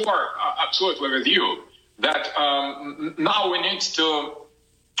once more absolutely with you that now we need to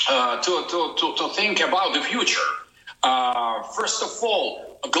think about the future. First of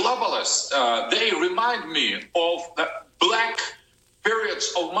all, globalists, they remind me of the black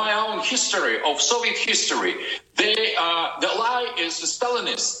periods of my own history, of Soviet history. The lie is the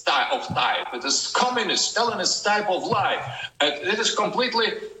Stalinist type. It is communist, Stalinist type of lie. It is completely,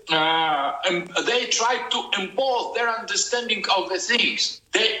 they try to impose their understanding of the things.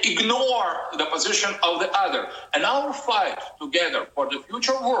 They ignore the position of the other. And our fight together for the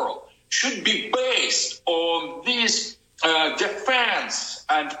future world should be based on this defense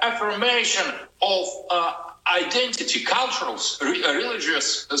and affirmation of identity, cultural,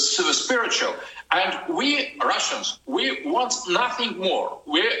 religious, spiritual. And we, Russians, we want nothing more.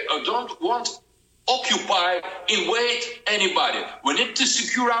 We don't want to occupy, invade anybody. We need to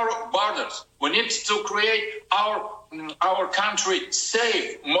secure our borders. We need to create our country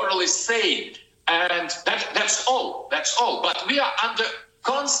safe, morally safe. And that's all. That's all. But we are under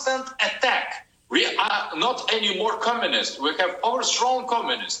constant attack. We are not any more communist. We have overthrown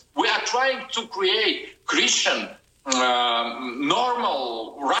communists. We are trying to create Christian,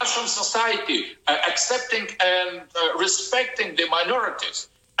 normal Russian society, accepting and respecting the minorities.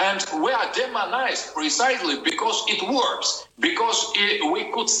 And we are demonized precisely because it works, because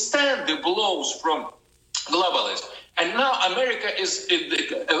we could stand the blows from globalists. And now America is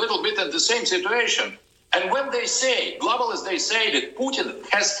a little bit in the same situation. And when they say, globalists, they say that Putin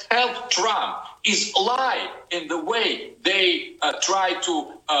has helped Trump, is lie in the way they try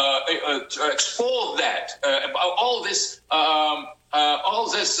to expose that, all this all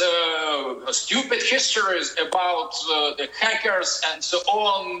this stupid histories about the hackers and so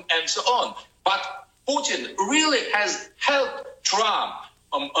on and so on. But Putin really has helped Trump,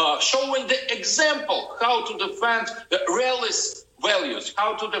 showing the example how to defend the realist values,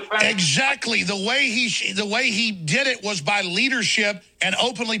 how to defend. Exactly. The way he did it was by leadership and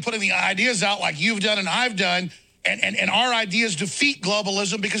openly putting the ideas out like you've done and I've done. And our ideas defeat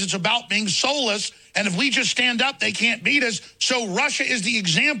globalism because it's about being soulless. And if we just stand up, they can't beat us. So Russia is the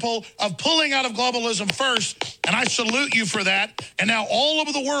example of pulling out of globalism first. And I salute you for that. And now all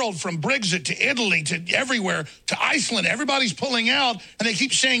over the world, from Brexit to Italy to everywhere to Iceland, everybody's pulling out. And they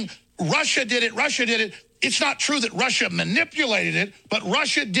keep saying, Russia did it, Russia did it. It's not true that Russia manipulated it, but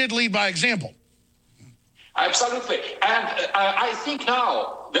Russia did lead by example. Absolutely. And I think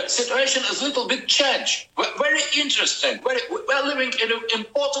now the situation is a little bit changed. Very interesting. We're living in an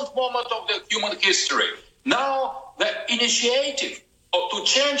important moment of the human history. Now the initiative to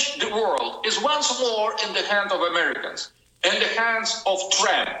change the world is once more in the hands of Americans, in the hands of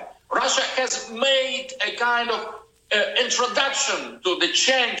Trump. Russia has made a kind of introduction to the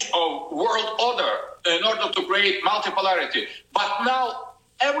change of world order in order to create multipolarity. But now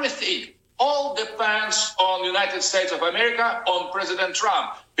everything all depends on the United States of America, on President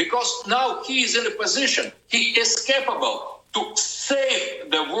Trump, because now he is in a position, he is capable to save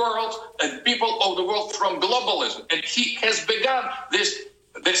the world and people of the world from globalism. And he has begun this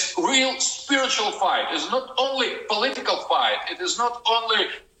real spiritual fight. It's not only political fight, it is not only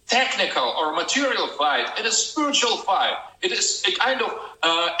technical or material fight, it is spiritual fight. It is a kind of,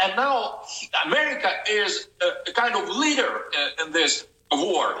 and now America is a kind of leader in this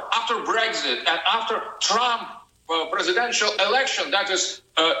war. After Brexit and after Trump presidential election, that is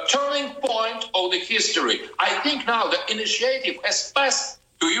a turning point of the history. I think now the initiative has passed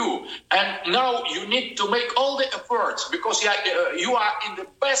to you, and now you need to make all the efforts, because you are in the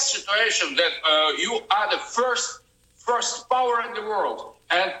best situation that you are the first power in the world.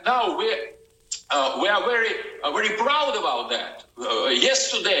 And now we are very proud about that.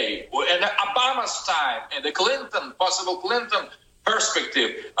 Yesterday, in Obama's time, in the possible Clinton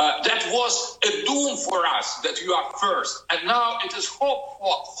perspective, that was a doom for us that you are first. And now it is hope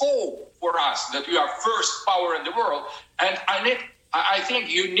for us that you are first power in the world. And I think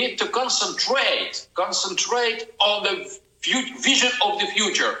you need to concentrate on the vision of the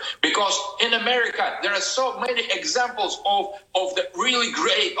future, because in America there are so many examples of the real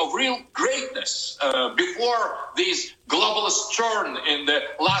greatness before this globalist turn in the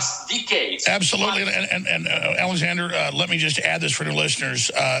last decades. Absolutely. And Alexander, let me just add this for new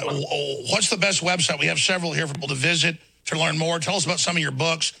listeners. What's the best website? We have several here for people to visit to learn more. Tell us about some of your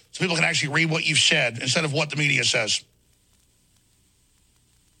books so people can actually read what you've said instead of what the media says.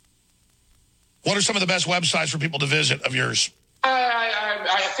 What are some of the best websites for people to visit of yours?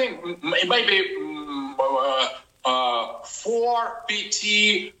 I think maybe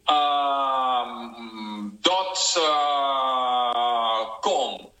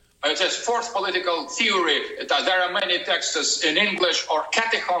 4pt.com. It says Fourth Political Theory. There are many texts in English, or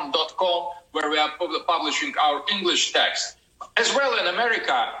catechon.com, where we are publishing our English text. As well in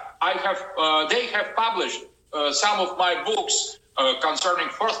America, they have published some of my books concerning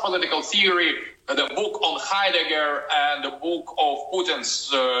Fourth Political Theory, the book on Heidegger, and the book of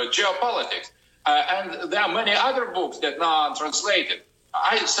Putin's geopolitics. And there are many other books that now are translated.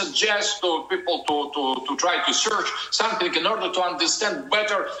 I suggest to people to try to search something in order to understand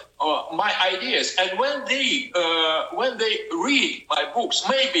better my ideas. And when they read my books,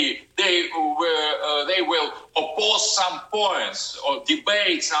 maybe they will oppose some points or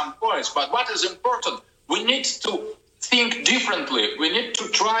debate some points. But what is important, we need to think differently. We need to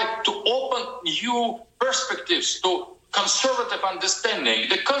try to open new perspectives to conservative understanding.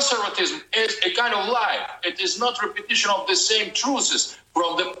 The conservatism is a kind of life. It is not repetition of the same truths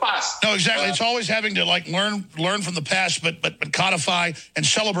from the past. No, exactly. It's always having to learn from the past, but codify and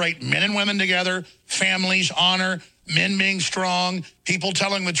celebrate men and women together, families, honor, men being strong, people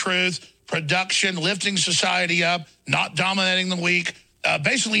telling the truth, production, lifting society up, not dominating the weak,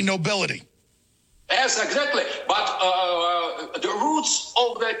 basically nobility. Yes, exactly. But the roots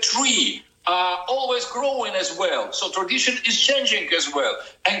of the tree are always growing as well. So tradition is changing as well.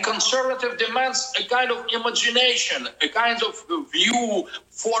 And conservative demands a kind of imagination, a kind of view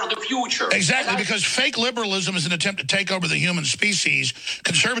for the future. Exactly, because fake liberalism is an attempt to take over the human species.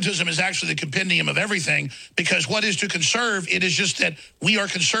 Conservatism is actually the compendium of everything, because what is to conserve? It is just that we are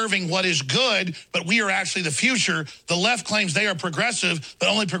conserving what is good, but we are actually the future. The left claims they are progressive, but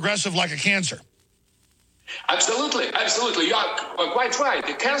only progressive like a cancer. Absolutely. You are quite right.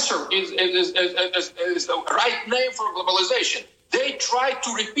 The cancer is the right name for globalization. They try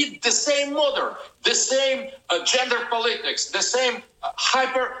to repeat the same model, the same gender politics, the same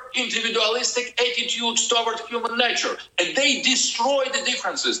hyper-individualistic attitudes toward human nature. And they destroy the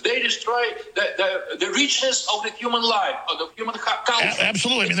differences. They destroy the richness of the human life, of the human culture.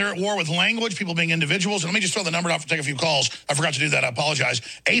 Absolutely. I mean, they're at war with language, people being individuals. And let me just throw the number out to take a few calls. I forgot to do that. I apologize.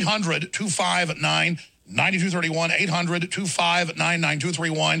 800-259-9231,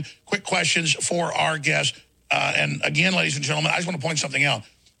 800-259-9231. Quick questions for our guests. And again, ladies and gentlemen, I just want to point something out.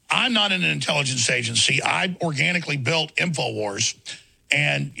 I'm not in an intelligence agency. I organically built InfoWars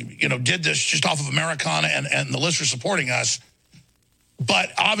and, did this just off of Americana and the listeners supporting us.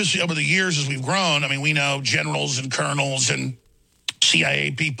 But obviously over the years as we've grown, I mean, we know generals and colonels and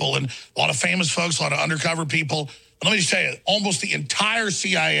CIA people and a lot of famous folks, a lot of undercover people. But let me just tell you, almost the entire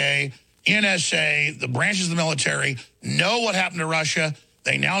CIA, NSA, the branches of the military know what happened to Russia.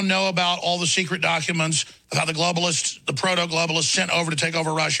 They now know about all the secret documents of how the globalists, the proto-globalists sent over to take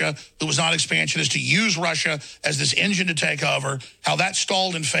over Russia, who was not expansionist, to use Russia as this engine to take over, how that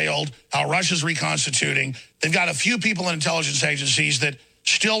stalled and failed, how Russia's reconstituting. They've got a few people in intelligence agencies that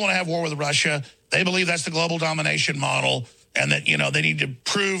still want to have war with Russia. They believe that's the global domination model and that, they need to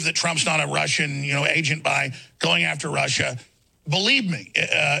prove that Trump's not a Russian, agent by going after Russia. Believe me,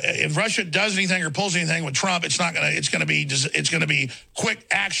 if Russia does anything or pulls anything with Trump, it's going to be quick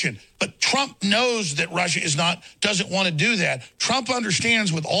action. But Trump knows that Russia doesn't want to do that. Trump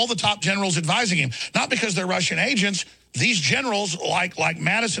understands, with all the top generals advising him, not because they're Russian agents. These generals, like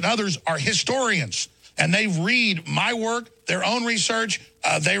Mattis and others, are historians, and they read my work, their own research.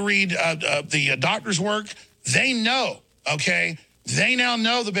 They read the doctor's work. They know. Okay, they now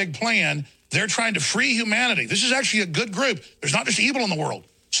know the big plan. They're trying to free humanity. This is actually a good group. There's not just evil in the world.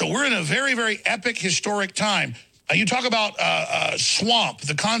 So we're in a very, very epic, historic time. You talk about swamp,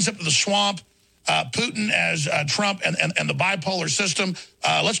 the concept of the swamp, Putin as Trump and the bipolar system.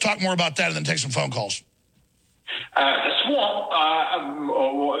 Let's talk more about that and then take some phone calls. The swamp,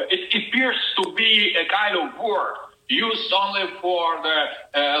 it appears to be a kind of word used only for the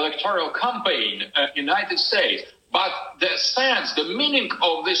electoral campaign in the United States. But the sense, the meaning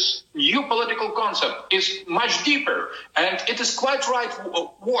of this new political concept is much deeper. And it is quite right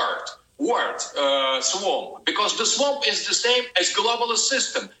word, swamp, because the swamp is the same as globalist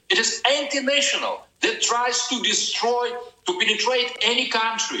system. It is anti-national that tries to destroy, to penetrate any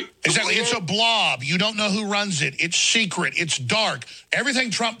country. Exactly. It's a blob. You don't know who runs it. It's secret. It's dark.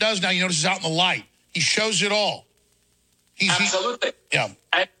 Everything Trump does now, you notice, is out in the light. He shows it all. Absolutely. Yeah.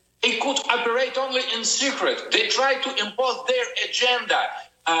 And they could operate only in secret. They try to impose their agenda,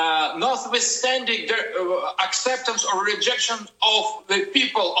 notwithstanding their acceptance or rejection of the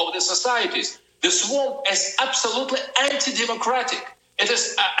people, of the societies. The swamp is absolutely anti-democratic. It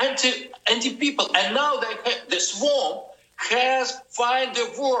is anti-people. And now the swamp has found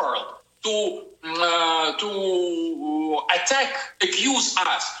the world to attack, accuse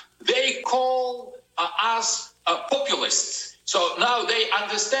us. They call us populists. So now they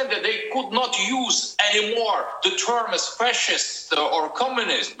understand that they could not use anymore the term as fascist or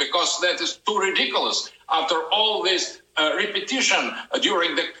communist because that is too ridiculous after all this repetition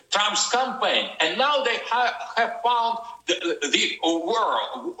during the Trump's campaign. And now they have found the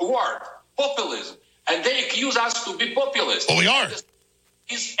word populism, and they accuse us to be populist. Well, we are.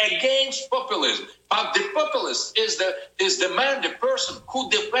 Is against populism, but the populist is the man, the person who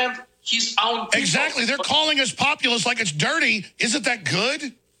defends his own people. Exactly. They're calling us populist like it's dirty. Isn't that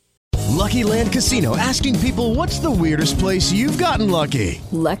good? Lucky Land Casino, asking people, what's the weirdest place you've gotten lucky?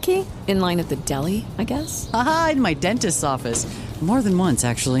 Lucky? In line at the deli, I guess? Aha, in my dentist's office. More than once,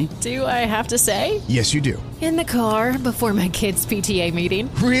 actually. Do I have to say? Yes, you do. In the car before my kids' PTA meeting.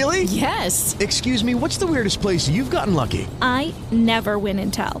 Really? Yes. Excuse me, what's the weirdest place you've gotten lucky? I never win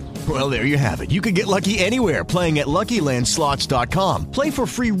and tell. Well, there you have it. You can get lucky anywhere, playing at LuckyLandSlots.com. Play for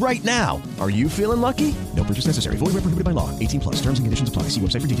free right now. Are you feeling lucky? No purchase necessary. Void where prohibited by law. 18+. Terms and conditions apply. See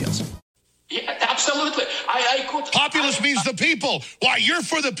website for details. Yeah, absolutely. Populist means the people. Why, you're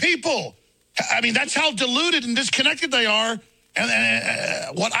for the people. I mean, that's how deluded and disconnected they are.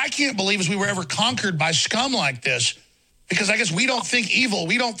 And what I can't believe is we were ever conquered by scum like this, because I guess we don't think evil.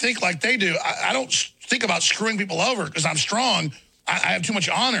 We don't think like they do. I don't think about screwing people over because I'm strong. I have too much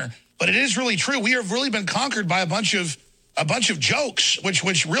honor. But it is really true. We have really been conquered by a bunch of jokes,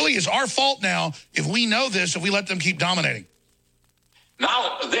 which really is our fault now if we know this, if we let them keep dominating.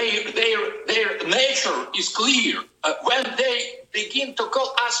 Now their nature is clear. When they begin to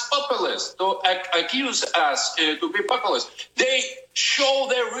call us populists, to accuse us to be populists, they show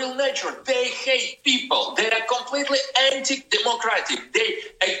their real nature. They hate people. They are completely anti-democratic. They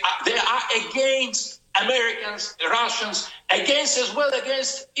are against Americans, Russians, as well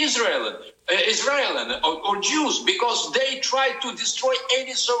against Israel or Jews, because they try to destroy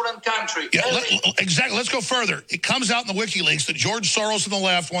any sovereign country. Yeah, exactly. Let's go further. It comes out in the WikiLeaks that George Soros and the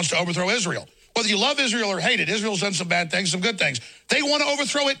left wants to overthrow Israel. Whether you love Israel or hate it, Israel's done some bad things, some good things. They want to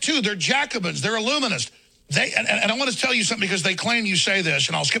overthrow it too. They're Jacobins. They're Illuminists. And I want to tell you something, because they claim you say this,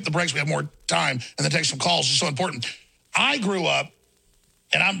 and I'll skip the breaks. We have more time, and then take some calls. It's so important. I grew up,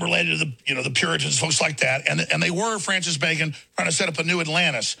 and I'm related to the Puritans, folks like that, and they were, Francis Bacon, trying to set up a new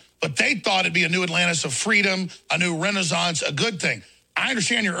Atlantis. But they thought it'd be a new Atlantis of freedom, a new Renaissance, a good thing. I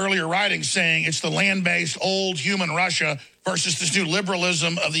understand your earlier writings saying it's the land-based, old, human Russia versus this new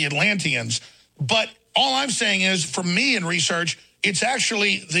liberalism of the Atlanteans. But all I'm saying is, for me in research, it's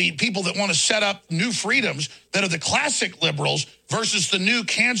actually the people that want to set up new freedoms that are the classic liberals versus the new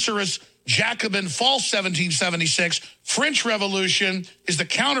cancerous Jacobin false 1776. French Revolution is the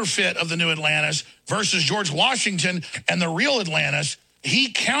counterfeit of the new Atlantis versus George Washington and the real Atlantis.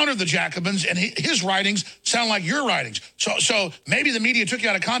 He countered the Jacobins, and his writings sound like your writings. So maybe the media took you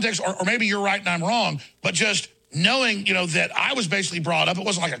out of context, or maybe you're right and I'm wrong, but just knowing, that I was basically brought up, it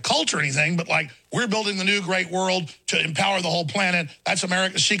wasn't like a cult or anything, but like, we're building the new great world to empower the whole planet. That's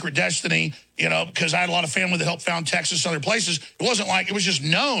America's secret destiny, because I had a lot of family that helped found Texas and other places. It wasn't like, it was just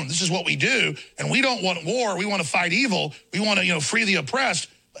known, this is what we do, and we don't want war. We want to fight evil. We want to, free the oppressed.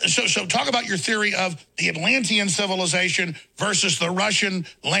 So talk about your theory of the Atlantean civilization versus the Russian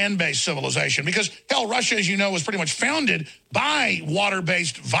land-based civilization. Because, hell, Russia, as you know, was pretty much founded by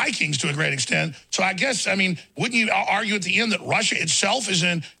water-based Vikings to a great extent. So I guess, wouldn't you argue at the end that Russia itself is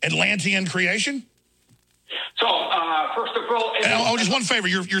an Atlantean creation? So, first of all... just one favor.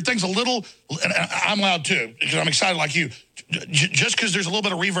 Your thing's a little... And I'm loud, too, because I'm excited like you. Just because there's a little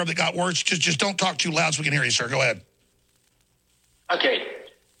bit of reverb that got worse, just don't talk too loud so we can hear you, sir. Go ahead. Okay.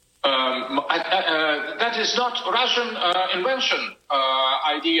 That is not Russian invention,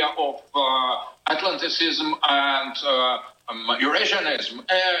 idea of Atlanticism and Eurasianism.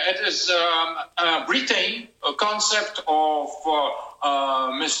 It is Britain, a concept of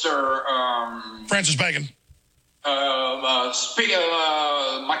Mr. Francis Bacon.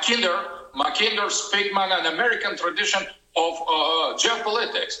 Mackinder, Spigman, an American tradition of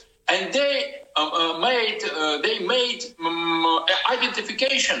geopolitics. And they made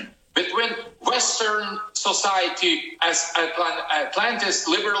identification between Western society as Atlantis,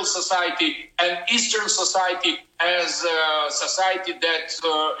 liberal society, and Eastern society as a society that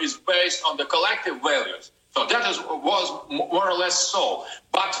is based on the collective values. So that was more or less so.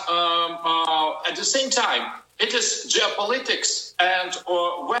 But at the same time, it is geopolitics, and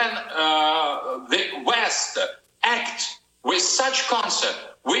when the West act with such concept,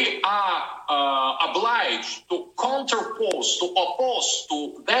 we are obliged to oppose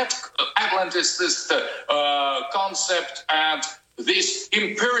to that Atlanticist concept and this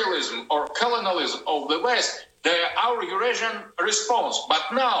imperialism or colonialism of the West, our Eurasian response. But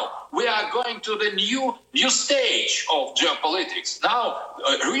now we are going to the new stage of geopolitics. Now,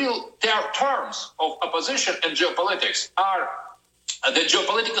 real terms of opposition in geopolitics are the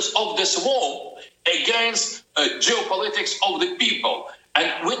geopolitics of the swarm against geopolitics of the people.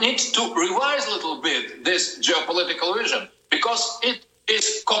 And we need to revise a little bit this geopolitical vision, because it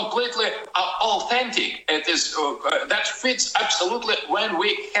is completely authentic. It is that fits absolutely when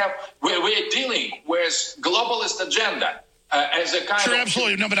we're dealing with globalist agenda as a kind Sure, of...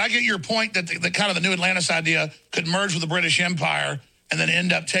 absolutely. No, but I get your point that the kind of the new Atlantis idea could merge with the British Empire and then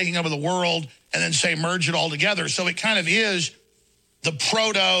end up taking over the world and then say merge it all together. So it kind of is the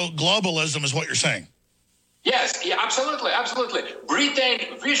proto-globalism is what you're saying. Yes, yeah, absolutely.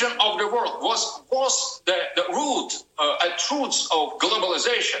 Britain's vision of the world was the root and roots of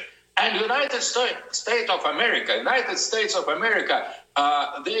globalization. And United States of America,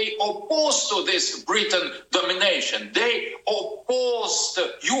 they opposed to this Britain domination. They opposed,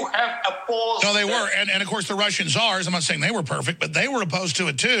 No, they were. And of course, the Russian czars, I'm not saying they were perfect, but they were opposed to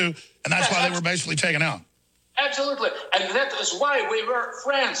it too. And that's why they were basically taken out. Absolutely. And that is why we were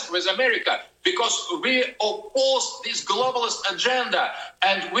friends with America, because we opposed this globalist agenda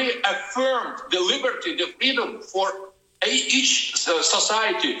and we affirmed the liberty, the freedom for each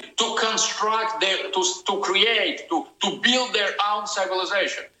society to construct, to create, to build their own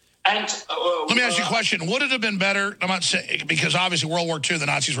civilization. And let me ask you a question. Would it have been better, I'm not saying, because obviously World War II, the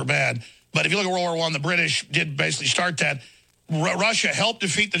Nazis were bad, but if you look at World War I, the British did basically start that. Russia helped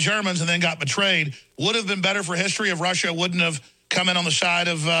defeat the Germans and then got betrayed. Would have been better for history if Russia wouldn't have come in on the side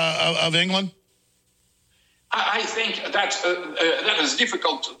of England? I think that that is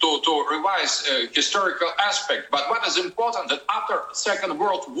difficult to revise historical aspect. But what is important that after Second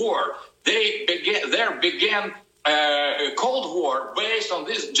World War, there began a Cold War based on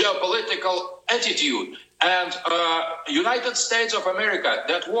this geopolitical attitude. And United States of America,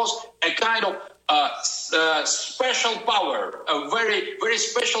 that was a kind of special power, a very, very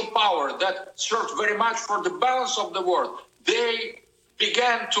special power that served very much for the balance of the world. They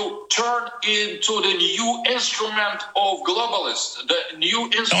began to turn into the new instrument of globalists, the new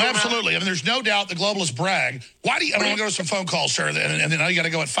instrument. No, absolutely. I mean, there's no doubt the globalists brag. Why do you, I want to go to some phone calls, sir, and then you got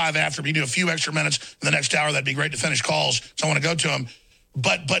to go at 5 after. If you do a few extra minutes in the next hour, that'd be great to finish calls, so I want to go to them.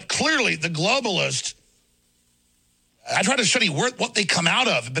 But clearly, the globalists, I try to study what they come out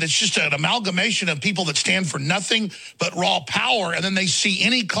of, but it's just an amalgamation of people that stand for nothing but raw power, and then they see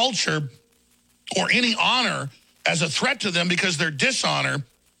any culture or any honor as a threat to them because their dishonor.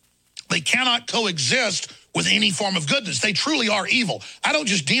 They cannot coexist with any form of goodness. They truly are evil. I don't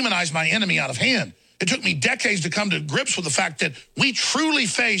just demonize my enemy out of hand. It took me decades to come to grips with the fact that we truly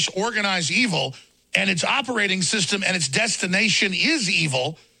face organized evil, and its operating system and its destination is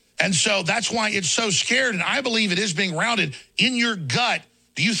evil. And so that's why it's so scared, and I believe it is being routed. In your gut,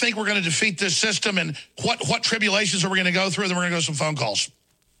 do you think we're going to defeat this system, and what tribulations are we going to go through? Then we're going to go to some phone calls.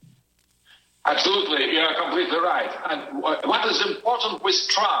 Absolutely, you're completely right. And what is important with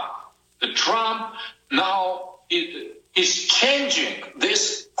Trump, the Trump now is changing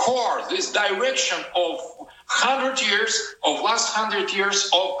this course, this direction of last 100 years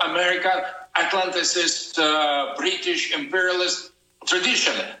of American Atlanticist, British imperialist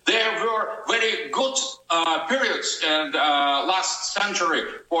tradition. There were very good periods in the last century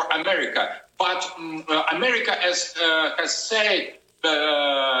for America, but America has said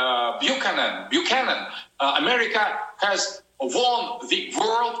Buchanan, America has won the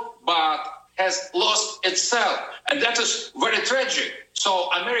world but has lost itself, and that is very tragic. So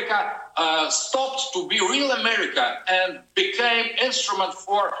America stopped to be real America and became instrument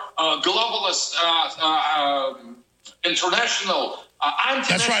for globalist international.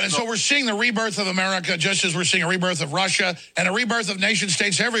 That's right. And so we're seeing the rebirth of America just as we're seeing a rebirth of Russia and a rebirth of nation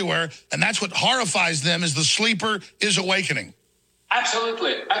states everywhere. And that's what horrifies them, is the sleeper is awakening.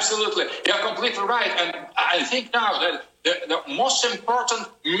 Absolutely. You're completely right. And I think now that the most important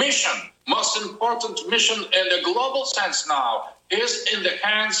mission in the global sense now is in the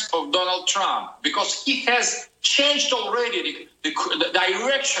hands of Donald Trump, because he has changed already the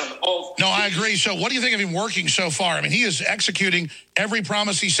direction of... No, I agree. So what do you think of him working so far? I mean, he is executing every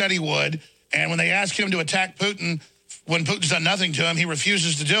promise he said he would. And when they ask him to attack Putin, when Putin's done nothing to him, he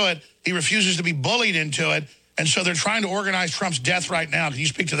refuses to do it. He refuses to be bullied into it. And so they're trying to organize Trump's death right now. Can you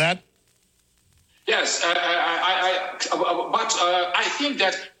speak to that? Yes, but I think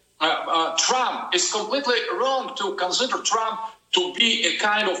that Trump is completely wrong to consider Trump to be a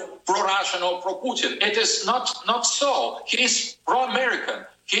kind of pro-Russian or pro-Putin. It is not so. He is pro-American.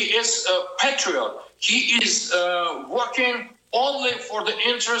 He is a patriot. He is working only for the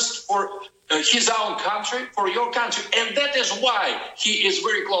interest for his own country, for your country. And that is why he is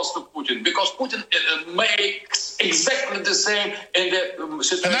very close to Putin, because Putin makes exactly the same in the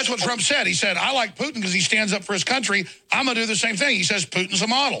situation. And that's what Trump said. He said, I like Putin because he stands up for his country. I'm going to do the same thing. He says Putin's a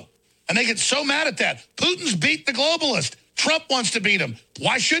model. And they get so mad at that. Putin's beat the globalist. Trump wants to beat him.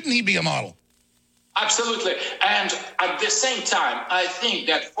 Why shouldn't he be a model? Absolutely. And at the same time, I think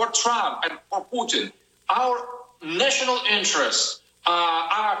that for Trump and for Putin, our national interests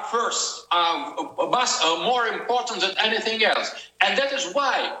are first, more important than anything else. And that is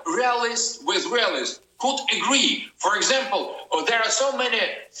why realists could agree. For example, there are so many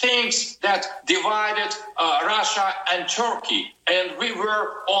things that divided Russia and Turkey, and we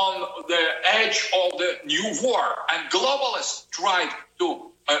were on the edge of the new war, and globalists tried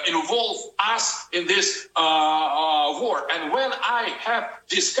to involve us in this war. And when I have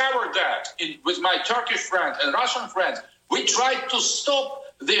discovered that with my Turkish friends and Russian friends, we tried to stop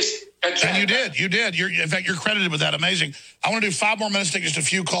this agenda. And you did. In fact, you're credited with that. Amazing. I want to do 5 more minutes, take just a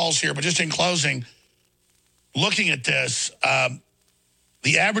few calls here, but just in closing, looking at this,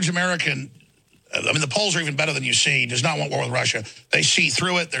 the average American, I mean, the polls are even better than you see, does not want war with Russia. They see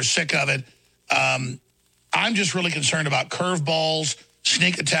through it. They're sick of it. I'm just really concerned about curveballs,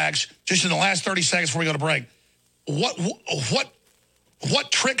 sneak attacks. Just in the last 30 seconds before we go to break, what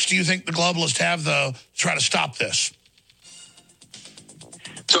tricks do you think the globalists have, though, to try to stop this?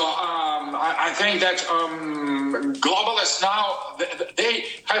 So I think that globalists now, they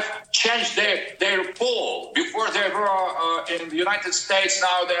have changed their poll. Before they were in the United States,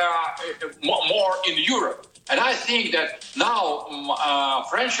 now they are more in Europe. And I think that now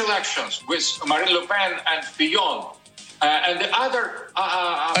French elections with Marine Le Pen and Fillon and the other...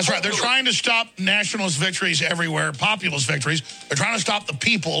 That's right. They're trying to stop nationalist victories everywhere, populist victories. They're trying to stop the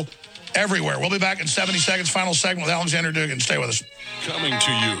people everywhere. We'll be back in 70 seconds. Final segment with Alexander Dugin. Stay with us. Coming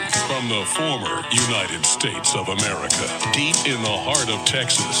to you from the former United States of America, deep in the heart of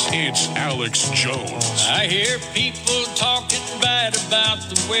Texas, it's Alex Jones. I hear people talking bad about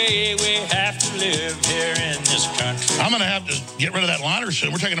the way we have to live here in this country. I'm going to have to get rid of that liner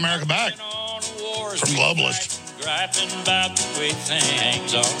soon. We're taking America back from globalists. Griping about the way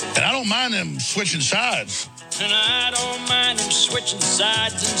things are. And I don't mind them switching sides. And I don't mind them switching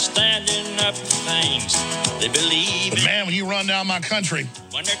sides and standing up for things they believe in. But man, when you run down my country.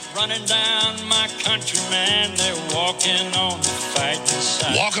 When they're running down my country, man, they're walking on the fighting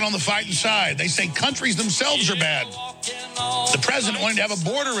side. Walking on the fighting side. They say countries themselves are bad. The president wanting to have a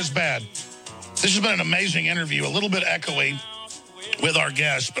border is bad. This has been an amazing interview, a little bit echoey with our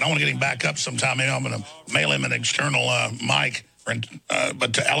guest, but I want to get him back up sometime. Maybe I'm going to mail him an external mic.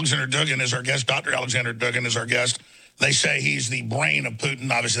 But Alexander Dugin is our guest. Dr. Alexander Dugin is our guest. They say he's the brain of Putin.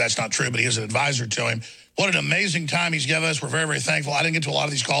 Obviously, that's not true, but he is an advisor to him. What an amazing time he's given us. We're very, very thankful. I didn't get to a lot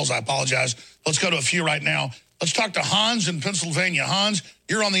of these calls. I apologize. Let's go to a few right now. Let's talk to Hans in Pennsylvania. Hans,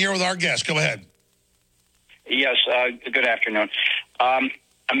 you're on the air with our guest. Go ahead. Yes, good afternoon.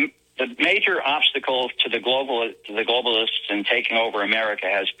 The major obstacle to the globalists in taking over America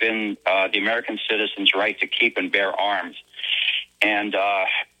has been the American citizens' right to keep and bear arms. And a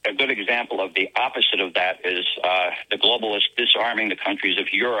good example of the opposite of that is the globalists disarming the countries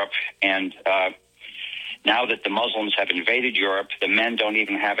of Europe. And now that the Muslims have invaded Europe, the men don't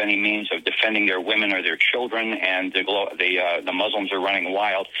even have any means of defending their women or their children, and the Muslims are running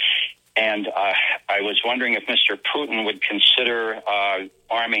wild. And I was wondering if Mr. Putin would consider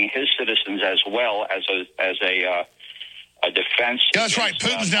arming his citizens as well as a defense. Yeah, that's right.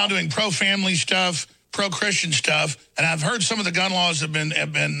 Putin's now doing pro-family stuff, pro-Christian stuff, and I've heard some of the gun laws have been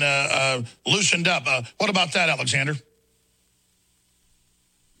loosened up. What about that, Alexander?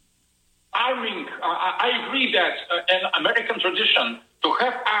 Arming, I agree that an American tradition to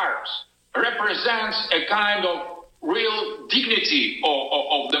have arms represents a kind of real dignity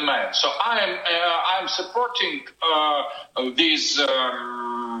of the man. So I'm supporting this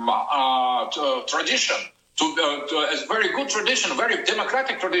tradition as very good tradition, very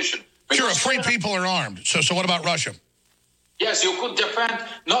democratic tradition. Sure, free people are armed. So what about Russia? Yes, you could defend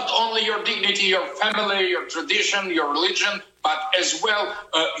not only your dignity, your family, your tradition, your religion, but as well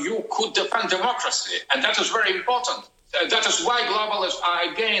you could defend democracy. And that is very important. That is why globalists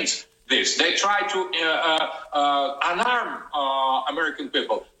are against this. They try to unarm American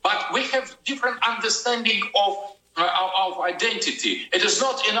people. But we have different understanding of identity. It is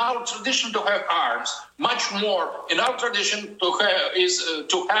not in our tradition to have arms. Much more in our tradition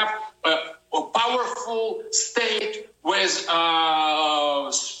to have a powerful state with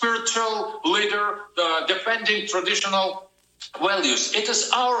spiritual leader defending traditional values. It is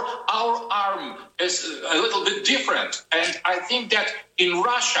our arm is a little bit different, and I think that in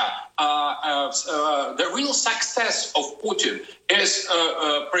Russia, the real success of Putin is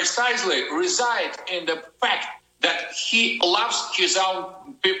precisely reside in the fact that he loves his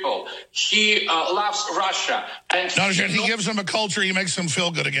own people. He loves Russia. And he gives them a culture. He makes them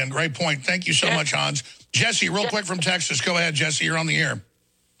feel good again. Great point. Thank you so much, Hans. Jesse, real quick from Texas. Go ahead, Jesse. You're on the air.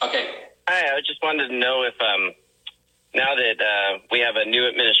 Okay. Hi, I just wanted to know if now that we have a new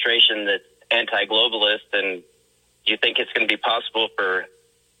administration that's anti-globalist, and do you think it's going to be possible for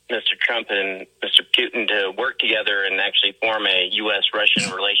Mr. Trump and Mr. Putin to work together and actually form a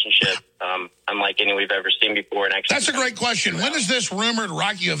U.S.-Russian relationship unlike any we've ever seen before? And actually, that's a great question. When is this rumored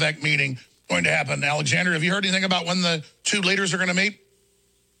Reykjavik meeting going to happen, Alexander? Have you heard anything about when the two leaders are going to meet?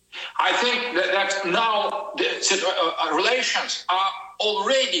 I think that now the relations are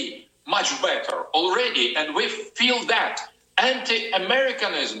already much better already, and we feel that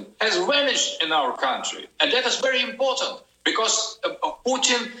anti-Americanism has vanished in our country, and that is very important because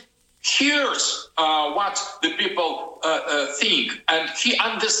Putin hears what the people think, and he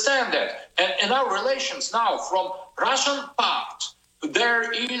understands that. And in our relations now, from Russian part,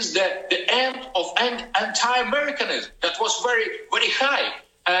 there is the end of anti-Americanism that was very, very high,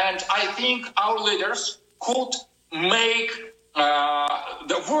 and I think our leaders could make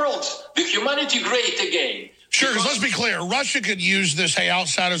the world, the humanity great again. Sure, because let's be clear, Russia could use this, hey,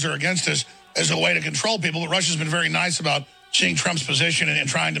 outsiders are against us, as a way to control people, but Russia's been very nice about seeing Trump's position and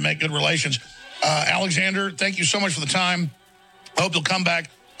trying to make good relations. Alexander, thank you so much for the time. I hope you'll come back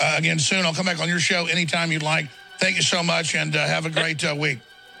again soon. I'll come back on your show anytime you'd like. Thank you so much, and have a great week.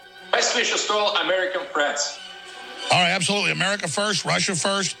 Best wishes to all American friends. All right, absolutely. America first, Russia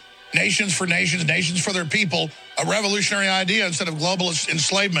first, nations for nations, nations for their people. A revolutionary idea instead of globalist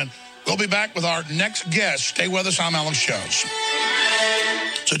enslavement. We'll be back with our next guest. Stay with us. I'm Alex Jones.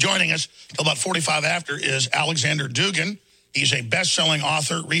 So joining us till about 45 after is Alexander Dugin. He's a best-selling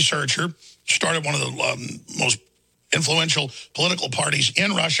author, researcher, started one of the most influential political parties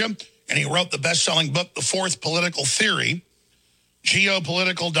in Russia, and he wrote the best-selling book, The Fourth Political Theory,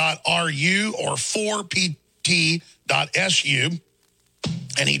 geopolitical.ru or 4pt.su,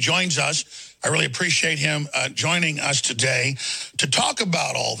 and he joins us. I really appreciate him joining us today to talk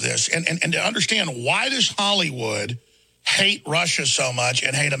about all this and to understand why does Hollywood hate Russia so much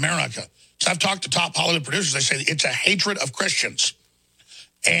and hate America. So I've talked to top Hollywood producers. They say it's a hatred of Christians.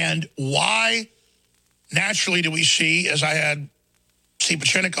 And why, naturally, do we see, as I had Steve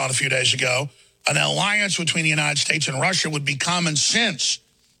Pachinik on a few days ago, an alliance between the United States and Russia would be common sense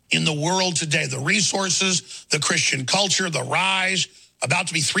in the world today. The resources, the Christian culture, the rise, about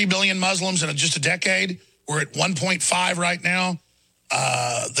to be 3 billion Muslims in just a decade. We're at 1.5 right now.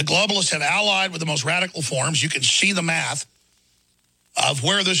 The globalists have allied with the most radical forms. You can see the math of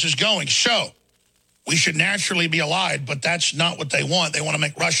where this is going. So we should naturally be allied, but that's not what they want. They want to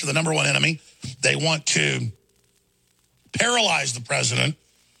make Russia the number one enemy. They want to paralyze the president,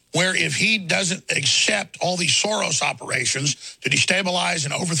 where if he doesn't accept all these Soros operations to destabilize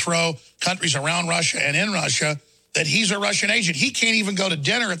and overthrow countries around Russia and in Russia, that he's a Russian agent. He can't even go to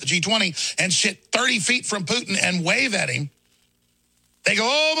dinner at the G20 and sit 30 feet from Putin and wave at him. They go,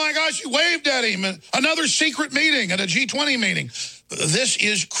 oh, my gosh, you waved at him. Another secret meeting at a G20 meeting. This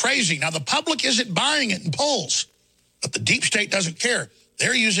is crazy. Now, the public isn't buying it in polls, but the deep state doesn't care.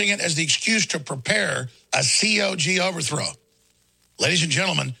 They're using it as the excuse to prepare a COG overthrow. Ladies and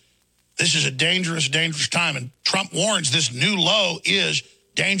gentlemen, this is a dangerous, dangerous time. And Trump warns this new low is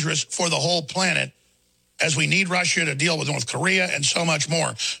dangerous for the whole planet as we need Russia to deal with North Korea and so much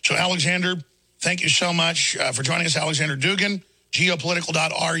more. So, Alexander, thank you so much for joining us. Alexander Dugin,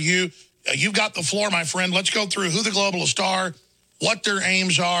 geopolitical.ru. You've got the floor, my friend. Let's go through who the globalists are, what their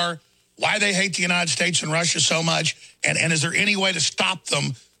aims are, why they hate the United States and Russia so much, and is there any way to stop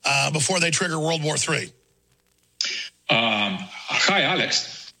them before they trigger World War III? Hi,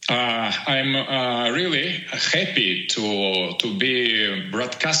 Alex. I'm really happy to be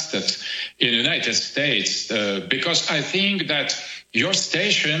broadcasted in the United States because I think that your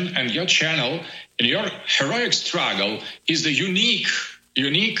station and your channel and your heroic struggle is the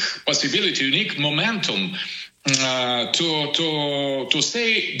unique possibility, unique momentum to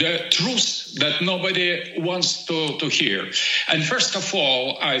say the truth that nobody wants to hear. And first of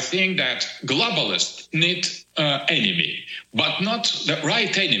all, I think that globalists need enemy, but not the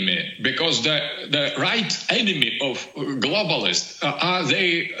right enemy, because the right enemy of globalists are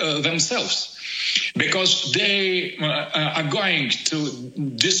they themselves. Because they are going to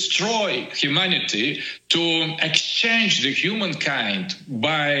destroy humanity, to exchange the humankind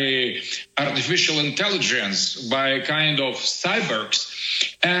by artificial intelligence, by kind of cyborgs,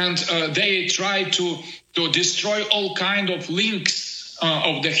 and they try to destroy all kind of links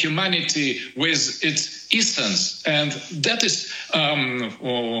of the humanity with its essence, and that is an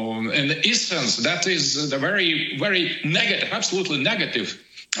essence that is the very, very negative, absolutely negative.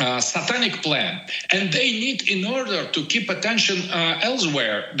 Satanic plan, and they need, in order to keep attention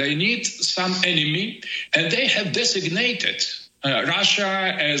elsewhere, they need some enemy, and they have designated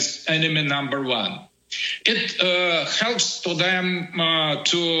Russia as enemy number one. It helps to them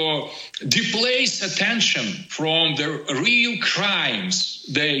to displace attention from the real crimes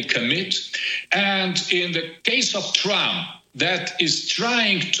they commit, and in the case of Trump, that is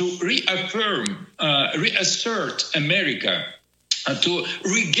trying to reassert America to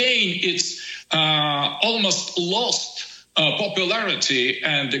regain its almost lost popularity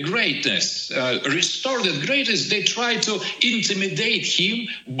and the greatness, restore the greatness. They try to intimidate him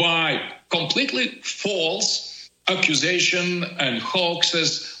by completely false accusation and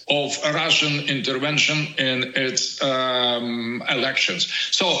hoaxes of Russian intervention in its elections.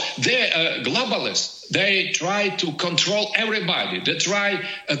 So the globalists, they try to control everybody.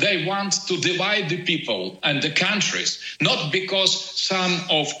 They want to divide the people and the countries, not because some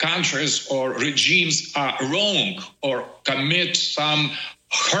of countries or regimes are wrong or commit some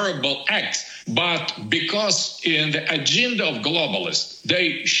horrible acts, But because in the agenda of globalists,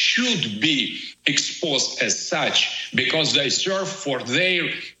 they should be exposed as such because they serve for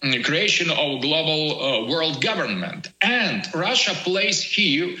their creation of global world government. And Russia plays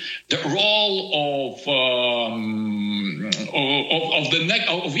here the role of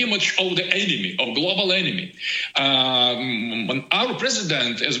image of the enemy, of global enemy. Our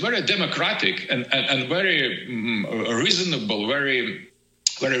president is very democratic and very reasonable, very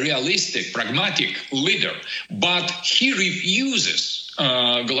realistic, pragmatic leader, but he refuses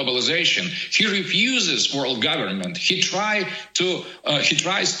globalization. He refuses world government. He tries to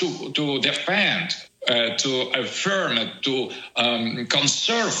defend, to affirm, to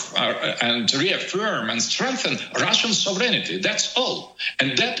conserve and reaffirm and strengthen Russian sovereignty. That's all.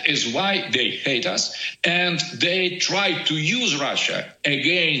 And that is why they hate us. And they try to use Russia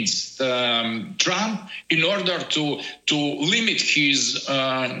against Trump in order to limit his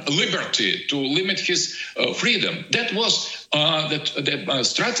liberty, to limit his freedom. That was the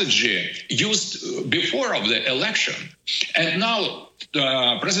strategy used before of the election. And now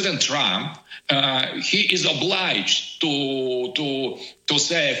President Trump, he is obliged to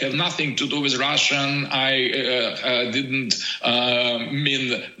say, I have nothing to do with Russian. I didn't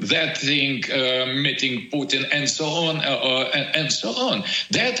mean that thing, meeting Putin, and so on, and so on.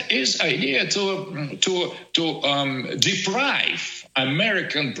 That is idea to deprive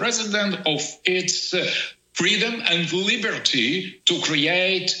American president of its freedom and liberty to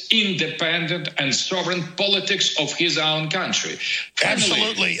create independent and sovereign politics of his own country.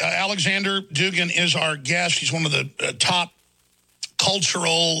 Absolutely. Alexander Dugin is our guest. He's one of the top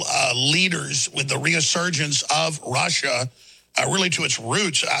cultural leaders with the resurgence of Russia, really to its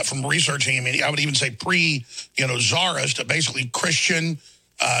roots from researching. I mean, I would even say pre-Tsarist, basically Christian,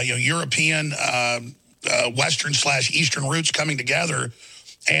 European, Western/Eastern roots coming together.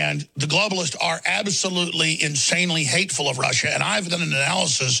 And the globalists are absolutely insanely hateful of Russia. And I've done an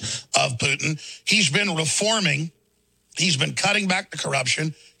analysis of Putin. He's been reforming. He's been cutting back the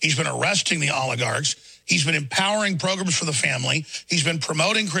corruption. He's been arresting the oligarchs. He's been empowering programs for the family. He's been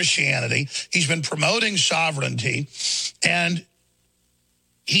promoting Christianity. He's been promoting sovereignty. And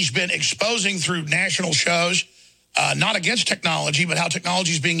he's been exposing through national shows, not against technology, but how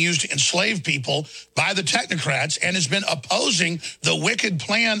technology is being used to enslave people by the technocrats, and has been opposing the wicked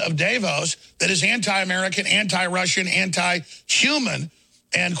plan of Davos that is anti-American, anti-Russian, anti-human.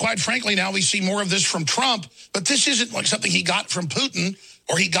 And quite frankly, now we see more of this from Trump, but this isn't like something he got from Putin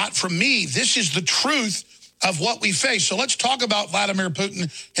or he got from me. This is the truth of what we face. So let's talk about Vladimir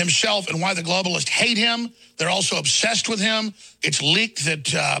Putin himself and why the globalists hate him. They're also obsessed with him. It's leaked that,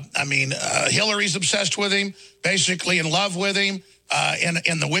 Hillary's obsessed with him, basically in love with him.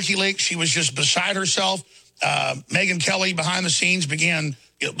 In the WikiLeaks, she was just beside herself. Megyn Kelly, behind the scenes, began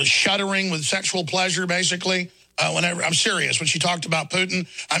shuddering with sexual pleasure, basically. Whenever I'm serious, when she talked about Putin.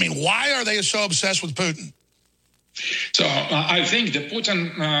 I mean, why are they so obsessed with Putin? So I think that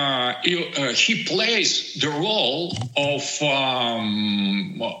Putin, he plays the role of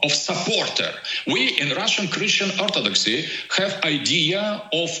supporter. We in Russian Christian Orthodoxy have idea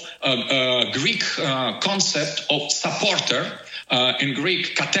of Greek concept of supporter. In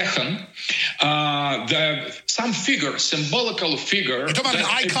Greek, katechan, some figure, symbolical figure. You're talking about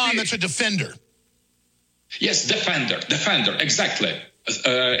an icon that's a defender. Yes, defender, exactly.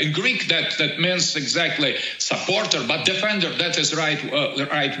 In Greek, that means exactly supporter, but defender, that is the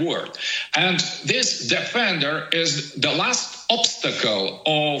right word. And this defender is the last obstacle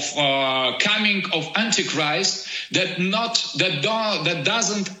of coming of Antichrist that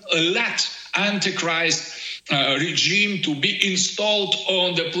doesn't let Antichrist regime to be installed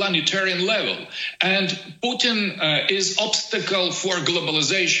on the planetarian level. And Putin is obstacle for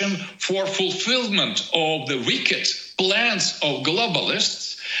globalization, for fulfillment of the wicked plans of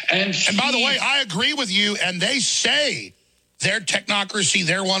globalists. And by the way, I agree with you, and they say their technocracy,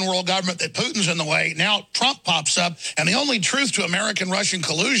 their one world government, that Putin's in the way. Now Trump pops up, and the only truth to American-Russian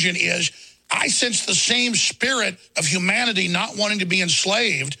collusion is I sense the same spirit of humanity not wanting to be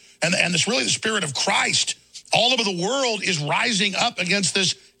enslaved, and it's really the spirit of Christ. All over the world is rising up against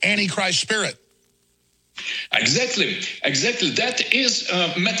this Antichrist spirit. Exactly. That is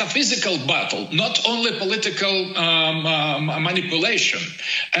a metaphysical battle, not only political manipulation.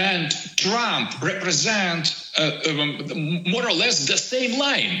 And Trump represents more or less the same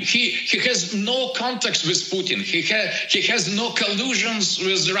line. He has no contact with Putin. He has no collusions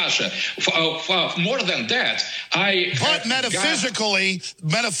with Russia. More than that, But metaphysically,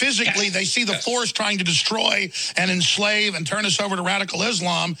 they see the force trying to destroy and enslave and turn us over to radical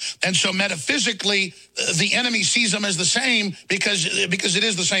Islam. And so metaphysically, the enemy sees them as the same because it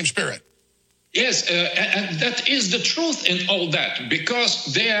is the same spirit. Yes, and that is the truth in all that,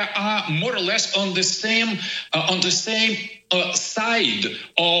 because they are more or less on the same side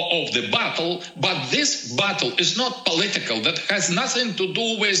of the battle. But this battle is not political. That has nothing to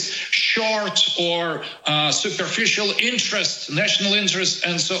do with short or superficial interest, national interest,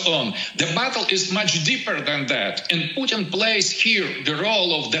 and so on. The battle is much deeper than that. And Putin plays here the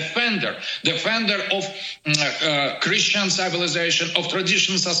role of defender of Christian civilization, of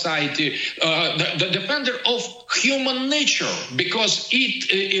traditional society, the defender of human nature, because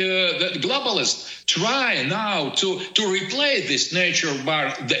the globalists try now to replace this nature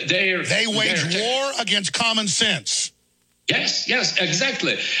by they wage war against common sense. Yes,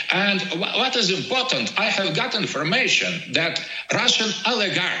 exactly. And what is important, I have got information that Russian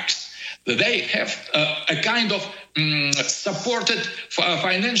oligarchs, they have a kind of supported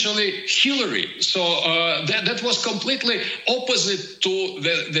financially Hillary. So that was completely opposite to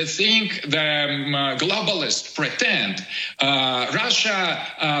the thing the globalists pretend. Russia,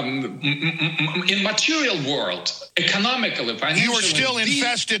 in material world, economically, financially... You are still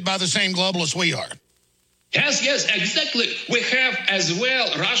infested by the same globalists we are. Yes, exactly. We have as well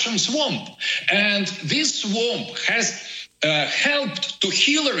Russian swamp. And this swamp has helped to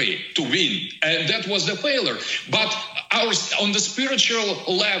Hillary to win, and that was the failure. But on the spiritual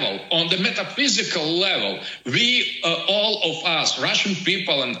level, on the metaphysical level, we, all of us, Russian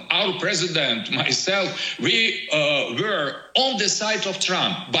people and our president, myself, we were on the side of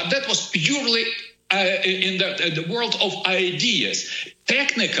Trump. But that was purely in the world of ideas.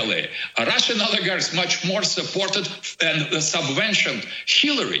 Technically, Russian oligarchs much more supported and subventioned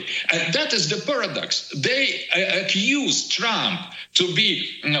Hillary. And that is the paradox. They accuse Trump to be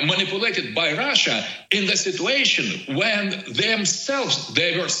manipulated by Russia in the situation when themselves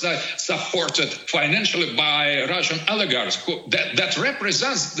they were supported financially by Russian oligarchs that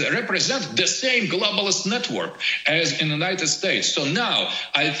represent the same globalist network as in the United States. So now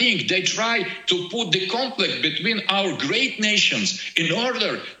I think they try to put the conflict between our great nations in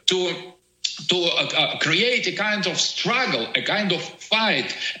order to create a kind of struggle, a kind of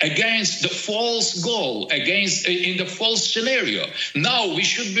fight against the false goal, in the false scenario. Now we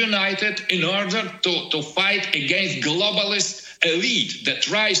should be united in order to fight against globalist elite that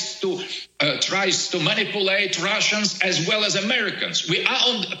tries to manipulate Russians as well as Americans. We are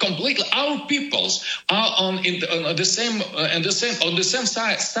our peoples are on the same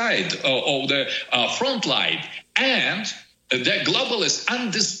side of the front line, and the globalists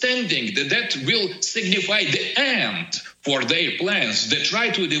understanding that will signify the end for their plans. They try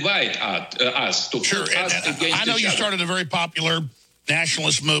to divide us, to put us against each other. I know you started a very popular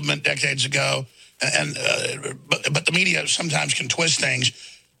nationalist movement decades ago, but the media sometimes can twist things.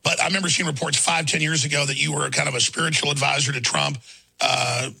 But I remember seeing reports 5-10 years ago that you were kind of a spiritual advisor to Trump.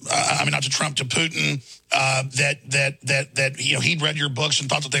 Not to Trump, to Putin. That he'd read your books and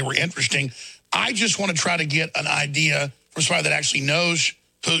thought that they were interesting. I just want to try to get an idea from somebody that actually knows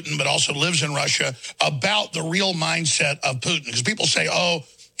Putin but also lives in Russia about the real mindset of Putin. Because people say, oh,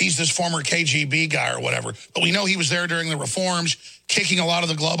 he's this former KGB guy or whatever. But we know he was there during the reforms, kicking a lot of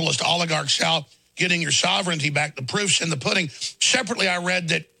the globalist oligarchs out, getting your sovereignty back. The proof's in the pudding. Separately, I read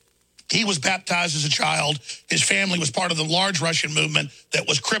that he was baptized as a child. His family was part of the large Russian movement that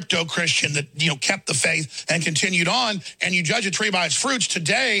was crypto-Christian, that kept the faith and continued on. And you judge a tree by its fruits.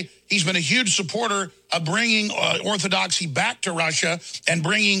 Today, he's been a huge supporter of bringing orthodoxy back to Russia and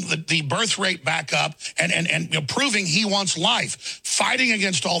bringing the birth rate back up and proving he wants life, fighting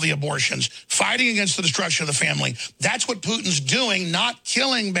against all the abortions, fighting against the destruction of the family. That's what Putin's doing, not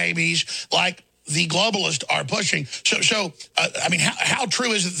killing babies like the globalists are pushing. So how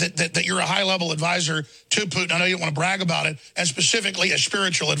true is it that you're a high-level advisor to Putin? I know you don't want to brag about it, and specifically a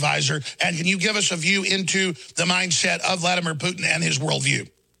spiritual advisor. And can you give us a view into the mindset of Vladimir Putin and his worldview?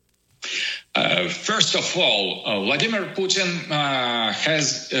 First of all, Vladimir Putin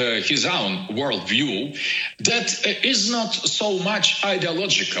has his own worldview that is not so much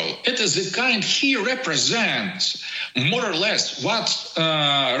ideological. It is a kind, he represents more or less what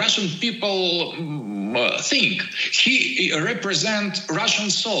Russian people think. He represents Russian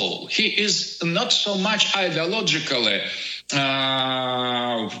soul. He is not so much ideologically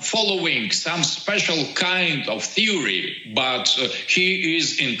following some special kind of theory, but he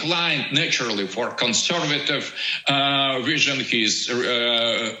is inclined naturally for conservative vision. He is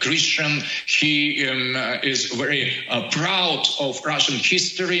Christian. He is very proud of Russian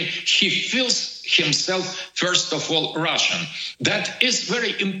history. He feels himself, first of all, Russian. That is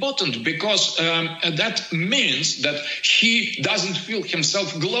very important because that means that he doesn't feel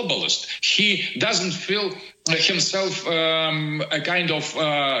himself globalist. He doesn't feel himself a kind of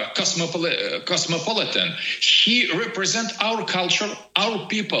cosmopolitan. He represents our culture, our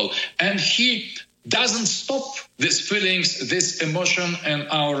people, and he doesn't stop these feelings, this emotion in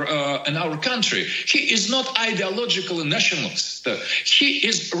our country. He is not ideological nationalist. He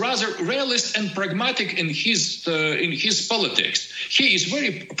is rather realist and pragmatic in his politics. He is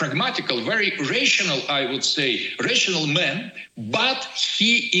very pragmatical, very rational, I would say, rational man, but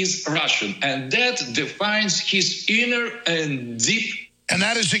he is Russian, and that defines his inner and deep. And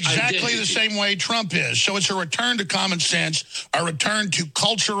that is exactly identity. the same way Trump is. So it's a return to common sense, a return to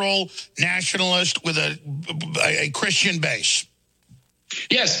cultural nationalist with a Christian base.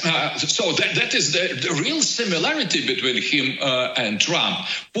 Yes, so that is the real similarity between him and Trump.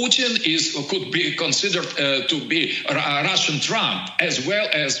 Putin could be considered to be a Russian Trump, as well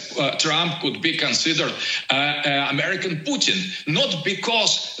as Trump could be considered American Putin, not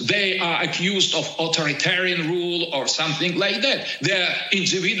because they are accused of authoritarian rule or something like that. They're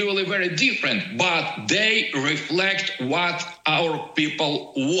individually very different, but they reflect what our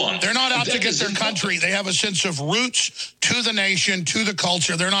people want. They're not out to get their country. They have a sense of roots to the nation, to the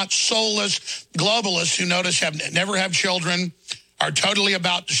culture. They're not soulless globalists who never have children, are totally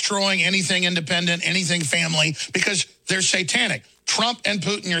about destroying anything independent, anything family, because they're satanic. Trump and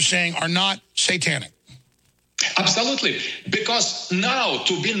Putin, you're saying, are not satanic. Absolutely, because now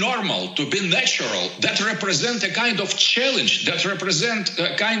to be normal, to be natural, that represents a kind of challenge, that represents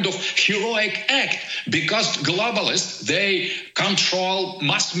a kind of heroic act, because globalists, they control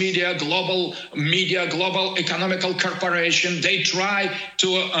mass media, global economical corporation. They try to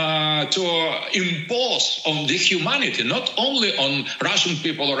impose on the humanity, not only on Russian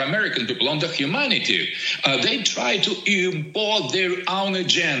people or American people, on the humanity. They try to impose their own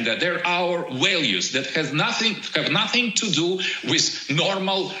agenda, our values that have nothing to do with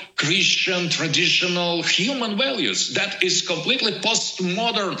normal Christian, traditional human values. That is completely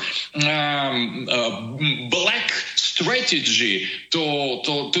postmodern black strategy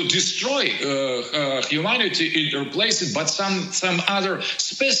to destroy humanity and replace it by some other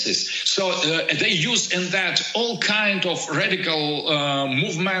species. So they use in that all kind of radical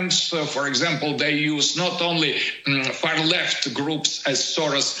movements. For example, they use not only far left groups as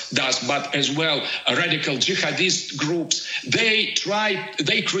Soros does, but as well radical jihadist groups. They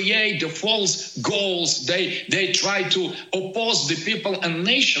create the false goals. They try to oppose the people and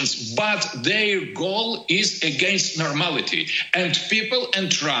nations, but their goal is against normality. And people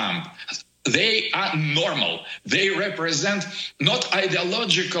and Trump, they are normal. They represent not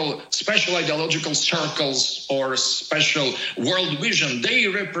special ideological circles or special world vision. They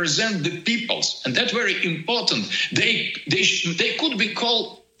represent the peoples, and that's very important. They could be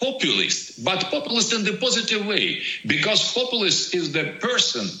called populist, but populist in the positive way, because populist is the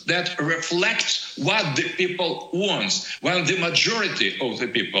person that reflects what the people wants, when the majority of the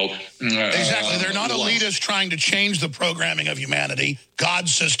people exactly. They're not elitists trying to change the programming of humanity,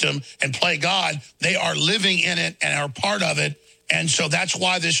 God's system, and play God. They are living in it and are part of it. And so that's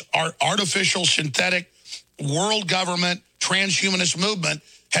why this artificial, synthetic world government, transhumanist movement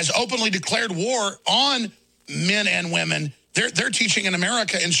has openly declared war on men and women. They're teaching in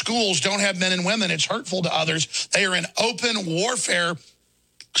America in schools, don't have men and women. It's hurtful to others. They are in open warfare,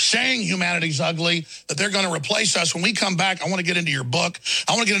 saying humanity's ugly, that they're going to replace us. When we come back, I want to get into your book.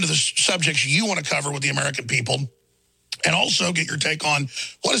 I want to get into the subjects you want to cover with the American people, and also get your take on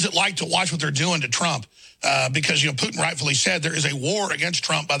what is it like to watch what they're doing to Trump. Because, Putin rightfully said there is a war against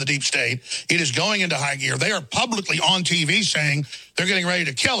Trump by the deep state. It is going into high gear. They are publicly on TV saying they're getting ready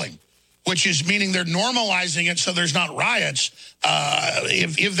to kill him, which is meaning they're normalizing it so there's not riots.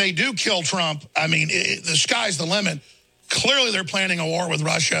 If they do kill Trump, I mean, the sky's the limit. Clearly, they're planning a war with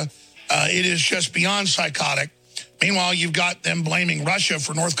Russia. It is just beyond psychotic. Meanwhile, you've got them blaming Russia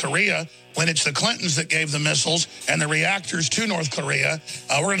for North Korea when it's the Clintons that gave the missiles and the reactors to North Korea.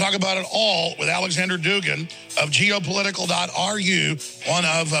 We're going to talk about it all with Alexander Dugin of geopolitical.ru, one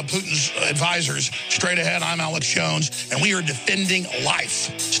of Putin's advisors. Straight ahead, I'm Alex Jones, and we are defending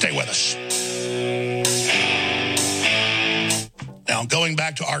life. Stay with us. Now, going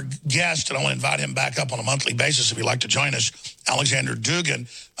back to our guest, and I want to invite him back up on a monthly basis if he'd like to join us, Alexander Dugin,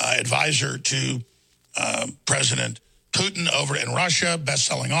 advisor to President Putin over in Russia,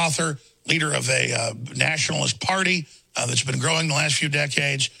 best-selling author, leader of a nationalist party that's been growing the last few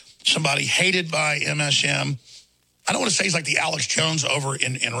decades, somebody hated by MSM. I don't want to say he's like the Alex Jones over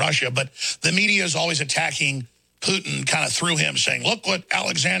in Russia, but the media is always attacking Putin kind of through him, saying, look what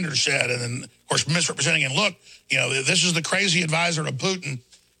Alexander said, and then, of course, misrepresenting him. Look, this is the crazy advisor of Putin.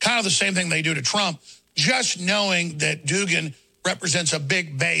 Kind of the same thing they do to Trump, just knowing that Dugin represents a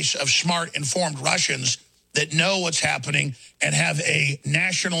big base of smart, informed Russians that know what's happening and have a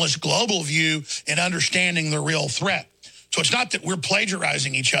nationalist global view in understanding the real threat. So it's not that we're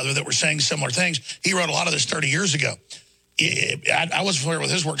plagiarizing each other, that we're saying similar things. He wrote a lot of this 30 years ago. I wasn't familiar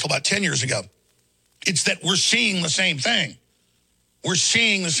with his work till about 10 years ago. It's that we're seeing the same thing. We're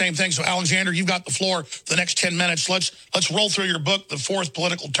seeing the same thing. So, Alexander, you've got the floor for the next 10 minutes. Let's roll through your book, The Fourth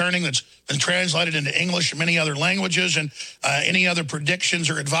Political Turning, that's been translated into English and many other languages, and any other predictions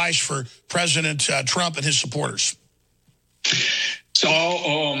or advice for President Trump and his supporters. So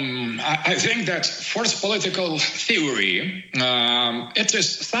I think that fourth political theory, it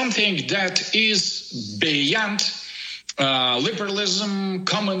is something that is beyond liberalism,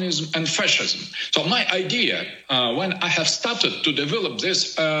 communism, and fascism. So my idea, when I have started to develop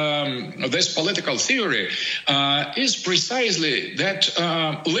this political theory, is precisely that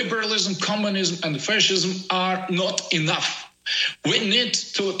liberalism, communism, and fascism are not enough. We need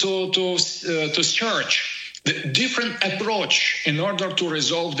to search the different approach in order to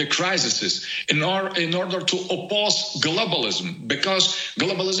resolve the crises, in order to oppose globalism, because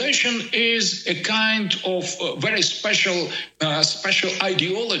globalization is a kind of very special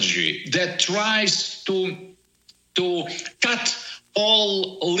ideology that tries to cut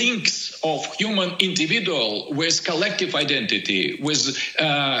all links of human individual with collective identity, with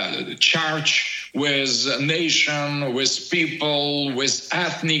church, with nation, with people, with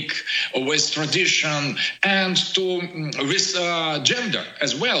ethnic, with tradition, and with gender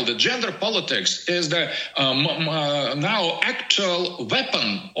as well. The gender politics is the now actual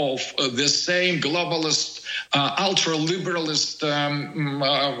weapon of the same globalist, ultra-liberalist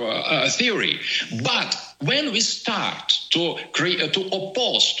theory. But when we start to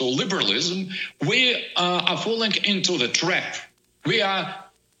oppose to liberalism, we are falling into the trap. We are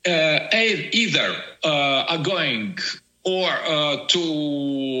either going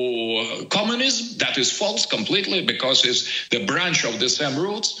to communism, that is false completely because it's the branch of the same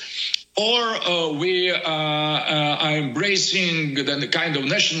roots, or we are embracing the kind of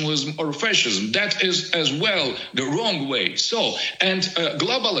nationalism or fascism. That is as well the wrong way. So, and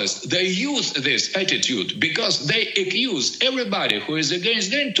globalists, they use this attitude because they accuse everybody who is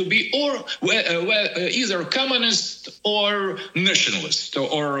against them to be either communist or nationalist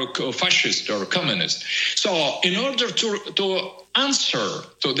or fascist or communist. So in order to answer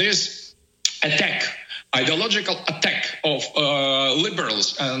to this attack, ideological attack of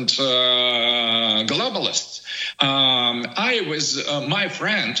liberals and globalists, I was my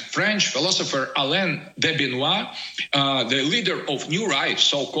friend, French philosopher Alain de Benoit, the leader of New Right,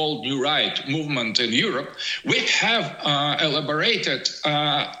 so-called New Right movement in Europe. We have elaborated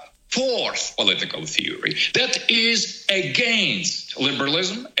fourth political theory that is against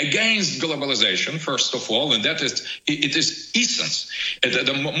liberalism, against globalization, first of all, and that is, it is essence,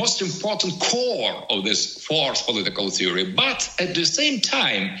 the most important core of this fourth political theory. But at the same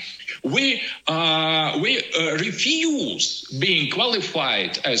time, we refuse being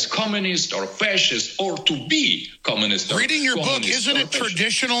qualified as communist or fascist or to be communist. Reading your book, isn't it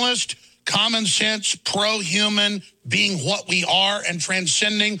traditionalist, common sense, pro-human, being what we are and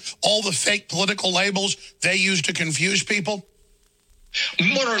transcending all the fake political labels they use to confuse people?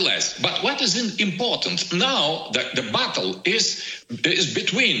 More or less. But what is important now, that the battle is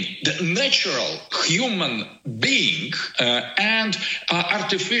between the natural human being and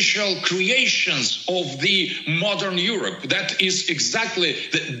artificial creations of the modern Europe. That is exactly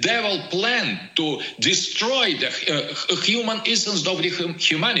the devil plan to destroy the human essence of the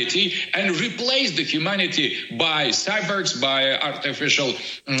humanity and replace the humanity by cyborgs, by artificial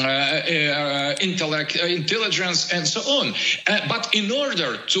intelligence, and so on. But in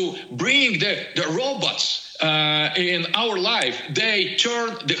order to bring the robots in our life, they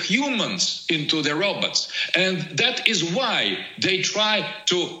turn the humans into the robots. And that is why they try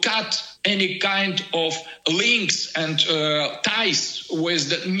to cut any kind of links and ties with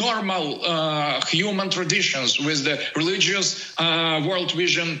the normal human traditions, with the religious world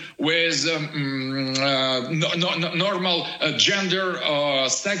vision, with normal gender,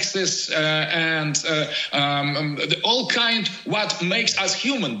 sexes, and all kind what makes us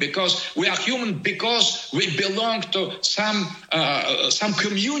human, because we are human because we belong to some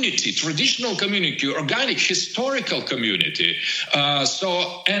community, traditional community, organic, historical community.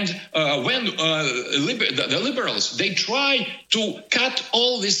 When the liberals, they try to cut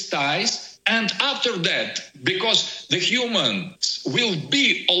all these ties, and after that, because the humans will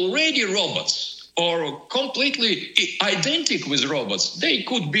be already robots or completely identical with robots, they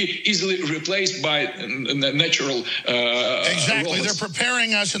could be easily replaced by natural Exactly. robots. They're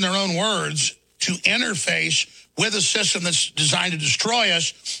preparing us, in their own words, to interface with a system that's designed to destroy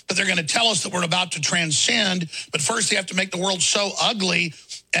us, but they're going to tell us that we're about to transcend. But first they have to make the world so ugly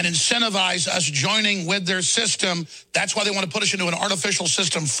and incentivize us joining with their system. That's why they want to put us into an artificial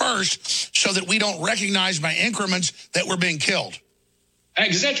system first, so that we don't recognize by increments that we're being killed.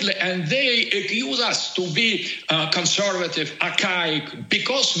 Exactly, and they accuse us to be conservative, archaic,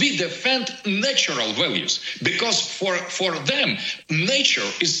 because we defend natural values. Because for them, nature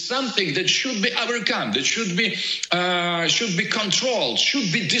is something that should be overcome, that should be controlled,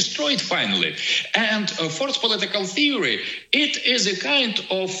 should be destroyed finally. And fourth political theory, it is a kind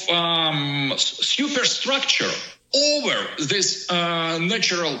of superstructure over this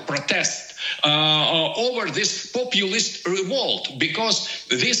natural protest, over this populist revolt, because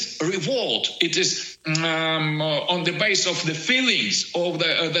this revolt, it is on the base of the feelings of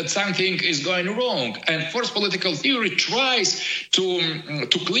that something is going wrong. And fourth political theory tries to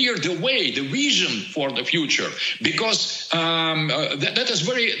clear the way, the vision for the future, because that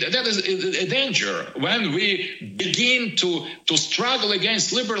is a danger when we begin to struggle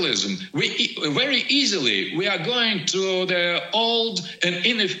against liberalism. We very easily we are going to the old and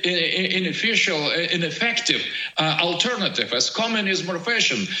ineffective alternative as communism or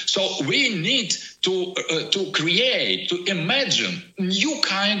fascism. So we need to create, to imagine new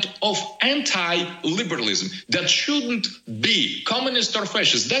kind of anti-liberalism that shouldn't be communist or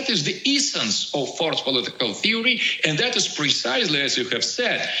fascist. That is the essence of fourth political theory, and that is precisely, as you have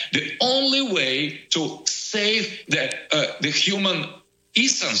said, the only way to save the human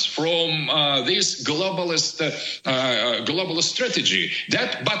essence from this globalist strategy.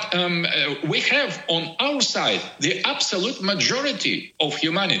 But we have on our side the absolute majority of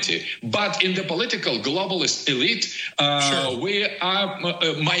humanity, but in the political globalist elite, we are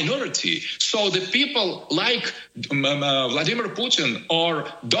a minority. So the people like Vladimir Putin or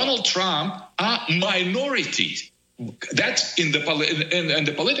Donald Trump are minorities. That in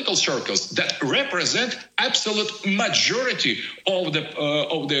the political circles that represent absolute majority of the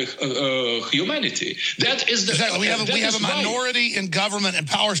humanity. That is the exactly. We have a minority in government and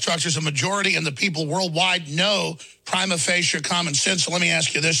power structures, a majority in the people worldwide know prima facie common sense. So let me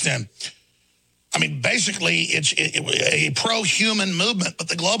ask you this then. I mean, basically, it's a pro-human movement, but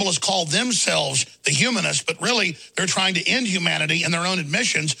the globalists call themselves the humanists, but really they're trying to end humanity in their own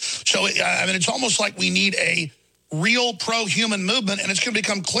admissions. So, I mean, it's almost like we need a real pro-human movement, and it's going to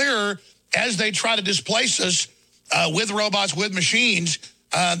become clearer as they try to displace us with robots, with machines,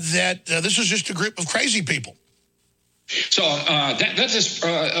 that this is just a group of crazy people. So that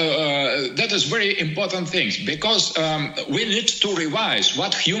is very important things, because we need to revise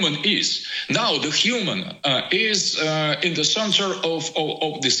what human is. Now the human is in the center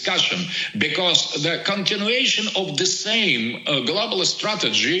of discussion, because the continuation of the same global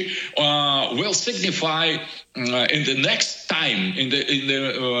strategy will signify in the next time, in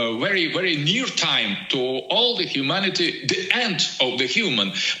the very, very near time, to all the humanity, the end of the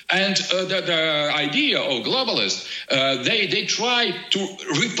human. And the idea of globalists, they try to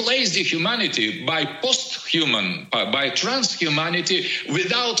replace the humanity by post-human, by trans-humanity,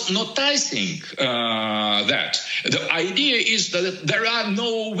 without noticing that. The idea is that there are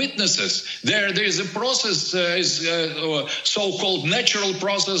no witnesses. There is a process, so-called natural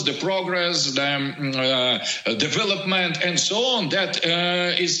process, the progress, the development, and so on. That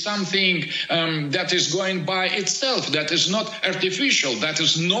is something that is going by itself. That is not artificial. That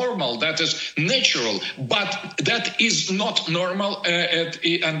is normal. That is natural. But that is not normal,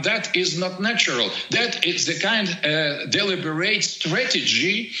 and that is not natural. That is the kind deliberate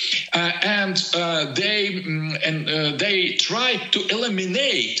strategy, and they try to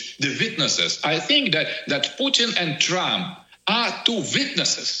eliminate the witnesses. I think that Putin and Trump are two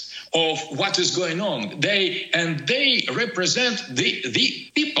witnesses of what is going on. They represent the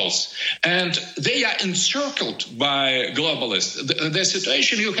peoples, and they are encircled by globalists. The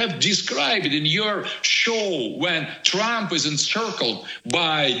situation you have described in your show, when Trump is encircled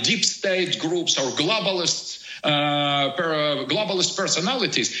by deep state groups or globalists, globalist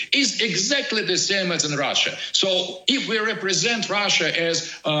personalities, is exactly the same as in Russia. So if we represent Russia as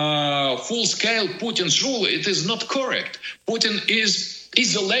full-scale Putin's rule, it is not correct. Putin is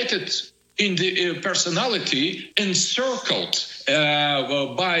isolated in the personality, encircled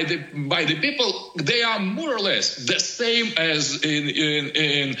by the people. They are more or less the same as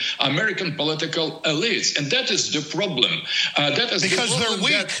in American political elites, and that is the problem. That is because they're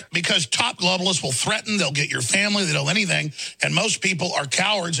weak. Because top globalists will threaten, they'll get your family, they'll do anything, and most people are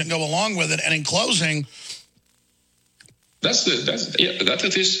cowards and go along with it. And in closing, that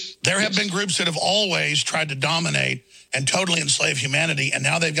it is. There have been groups that have always tried to dominate and totally enslave humanity. And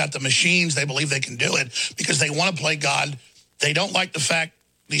now they've got the machines. They believe they can do it because they want to play God. They don't like the fact,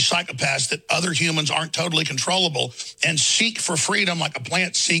 these psychopaths, that other humans aren't totally controllable and seek for freedom like a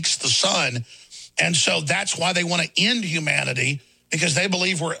plant seeks the sun. And so that's why they want to end humanity, because they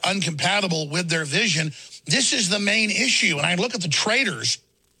believe we're incompatible with their vision. This is the main issue. And I look at the traitors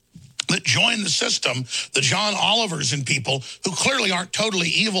that join the system, the John Olivers and people who clearly aren't totally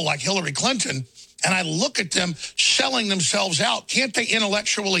evil like Hillary Clinton, and I look at them selling themselves out. Can't they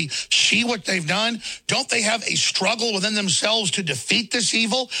intellectually see what they've done? Don't they have a struggle within themselves to defeat this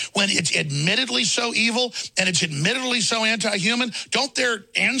evil when it's admittedly so evil and it's admittedly so anti-human? Don't their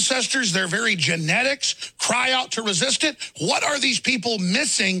ancestors, their very genetics, cry out to resist it? What are these people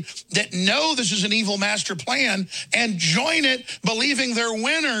missing that know this is an evil master plan and join it believing they're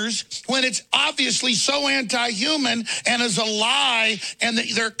winners when it's obviously so anti-human and is a lie, and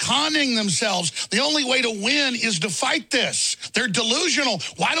that they're conning themselves? The only way to win is to fight this. They're delusional.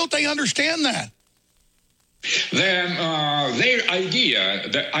 Why don't they understand that? Their idea,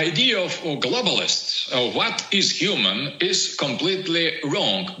 the idea of globalists, what is human, is completely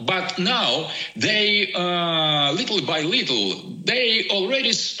wrong. But now they, little by little, they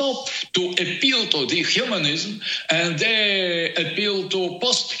already stop to appeal to the humanism, and they appeal to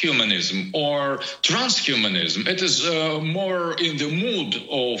post-humanism or transhumanism. It is more in the mood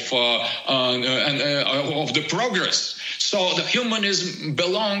of the progress. So the humanism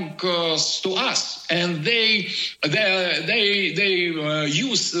belongs to us, and they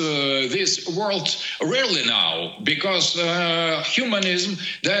use this word rarely now, because humanism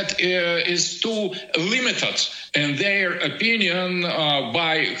that is too limited in their opinion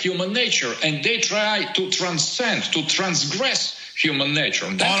by human nature, and they try to transcend, to transgress human nature.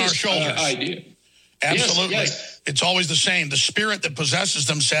 That on is our shoulders. Idea. Absolutely. Yes. It's always the same. The spirit that possesses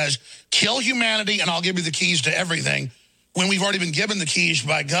them says, kill humanity and I'll give you the keys to everything, when we've already been given the keys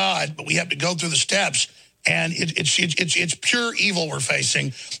by God, but we have to go through the steps. And it's pure evil we're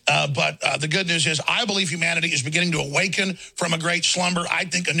facing. But the good news is I believe humanity is beginning to awaken from a great slumber. I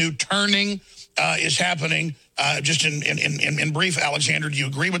think a new turning is happening. Just in brief, Alexander, do you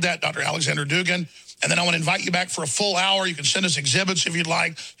agree with that, Dr. Alexander Dugin? And then I want to invite you back for a full hour. You can send us exhibits if you'd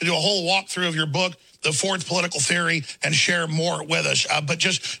like to do a whole walkthrough of your book, The Fourth Political Theory, and share more with us. But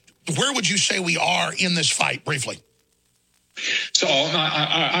just where would you say we are in this fight, briefly? So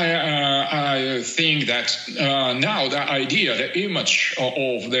I think that now the idea, the image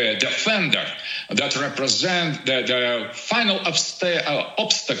of the defender that represent the final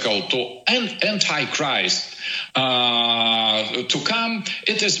obstacle to Antichrist to come,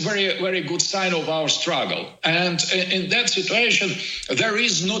 it is very, very good sign of our struggle. And in that situation, there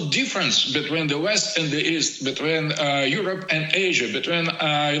is no difference between the West and the East, between Europe and Asia, between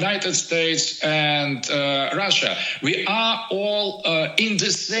United States and Russia. We are all in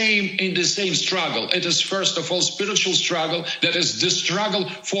the same struggle. It is first of all spiritual struggle. That is the struggle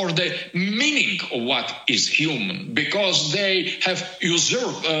for the meaning of what is human, because they have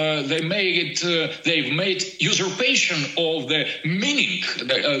usurped. They've made usurpation of the meaning,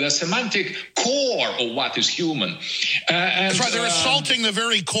 the semantic core of what is human. That's right. They're assaulting the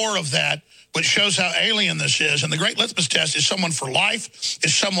very core of that, which shows how alien this is. And the great litmus test is someone for life,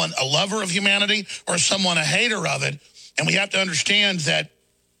 is someone a lover of humanity, or is someone a hater of it. And we have to understand that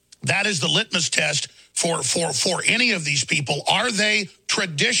that is the litmus test for any of these people. Are they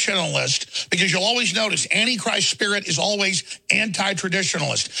traditionalist? Because you'll always notice Antichrist spirit is always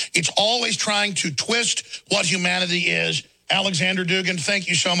anti-traditionalist. It's always trying to twist what humanity is. Alexander Dugin, thank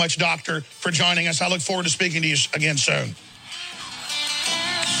you so much, Doctor, for joining us. I look forward to speaking to you again soon.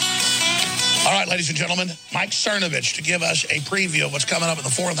 All right, ladies and gentlemen, Mike Cernovich, to give us a preview of what's coming up in the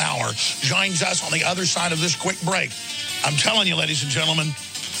fourth hour, joins us on the other side of this quick break. I'm telling you, ladies and gentlemen,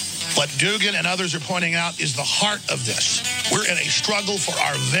 what Dugin and others are pointing out is the heart of this. We're in a struggle for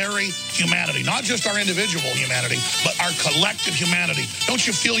our very humanity, not just our individual humanity, but our collective humanity. Don't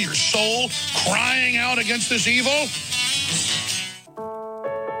you feel your soul crying out against this evil?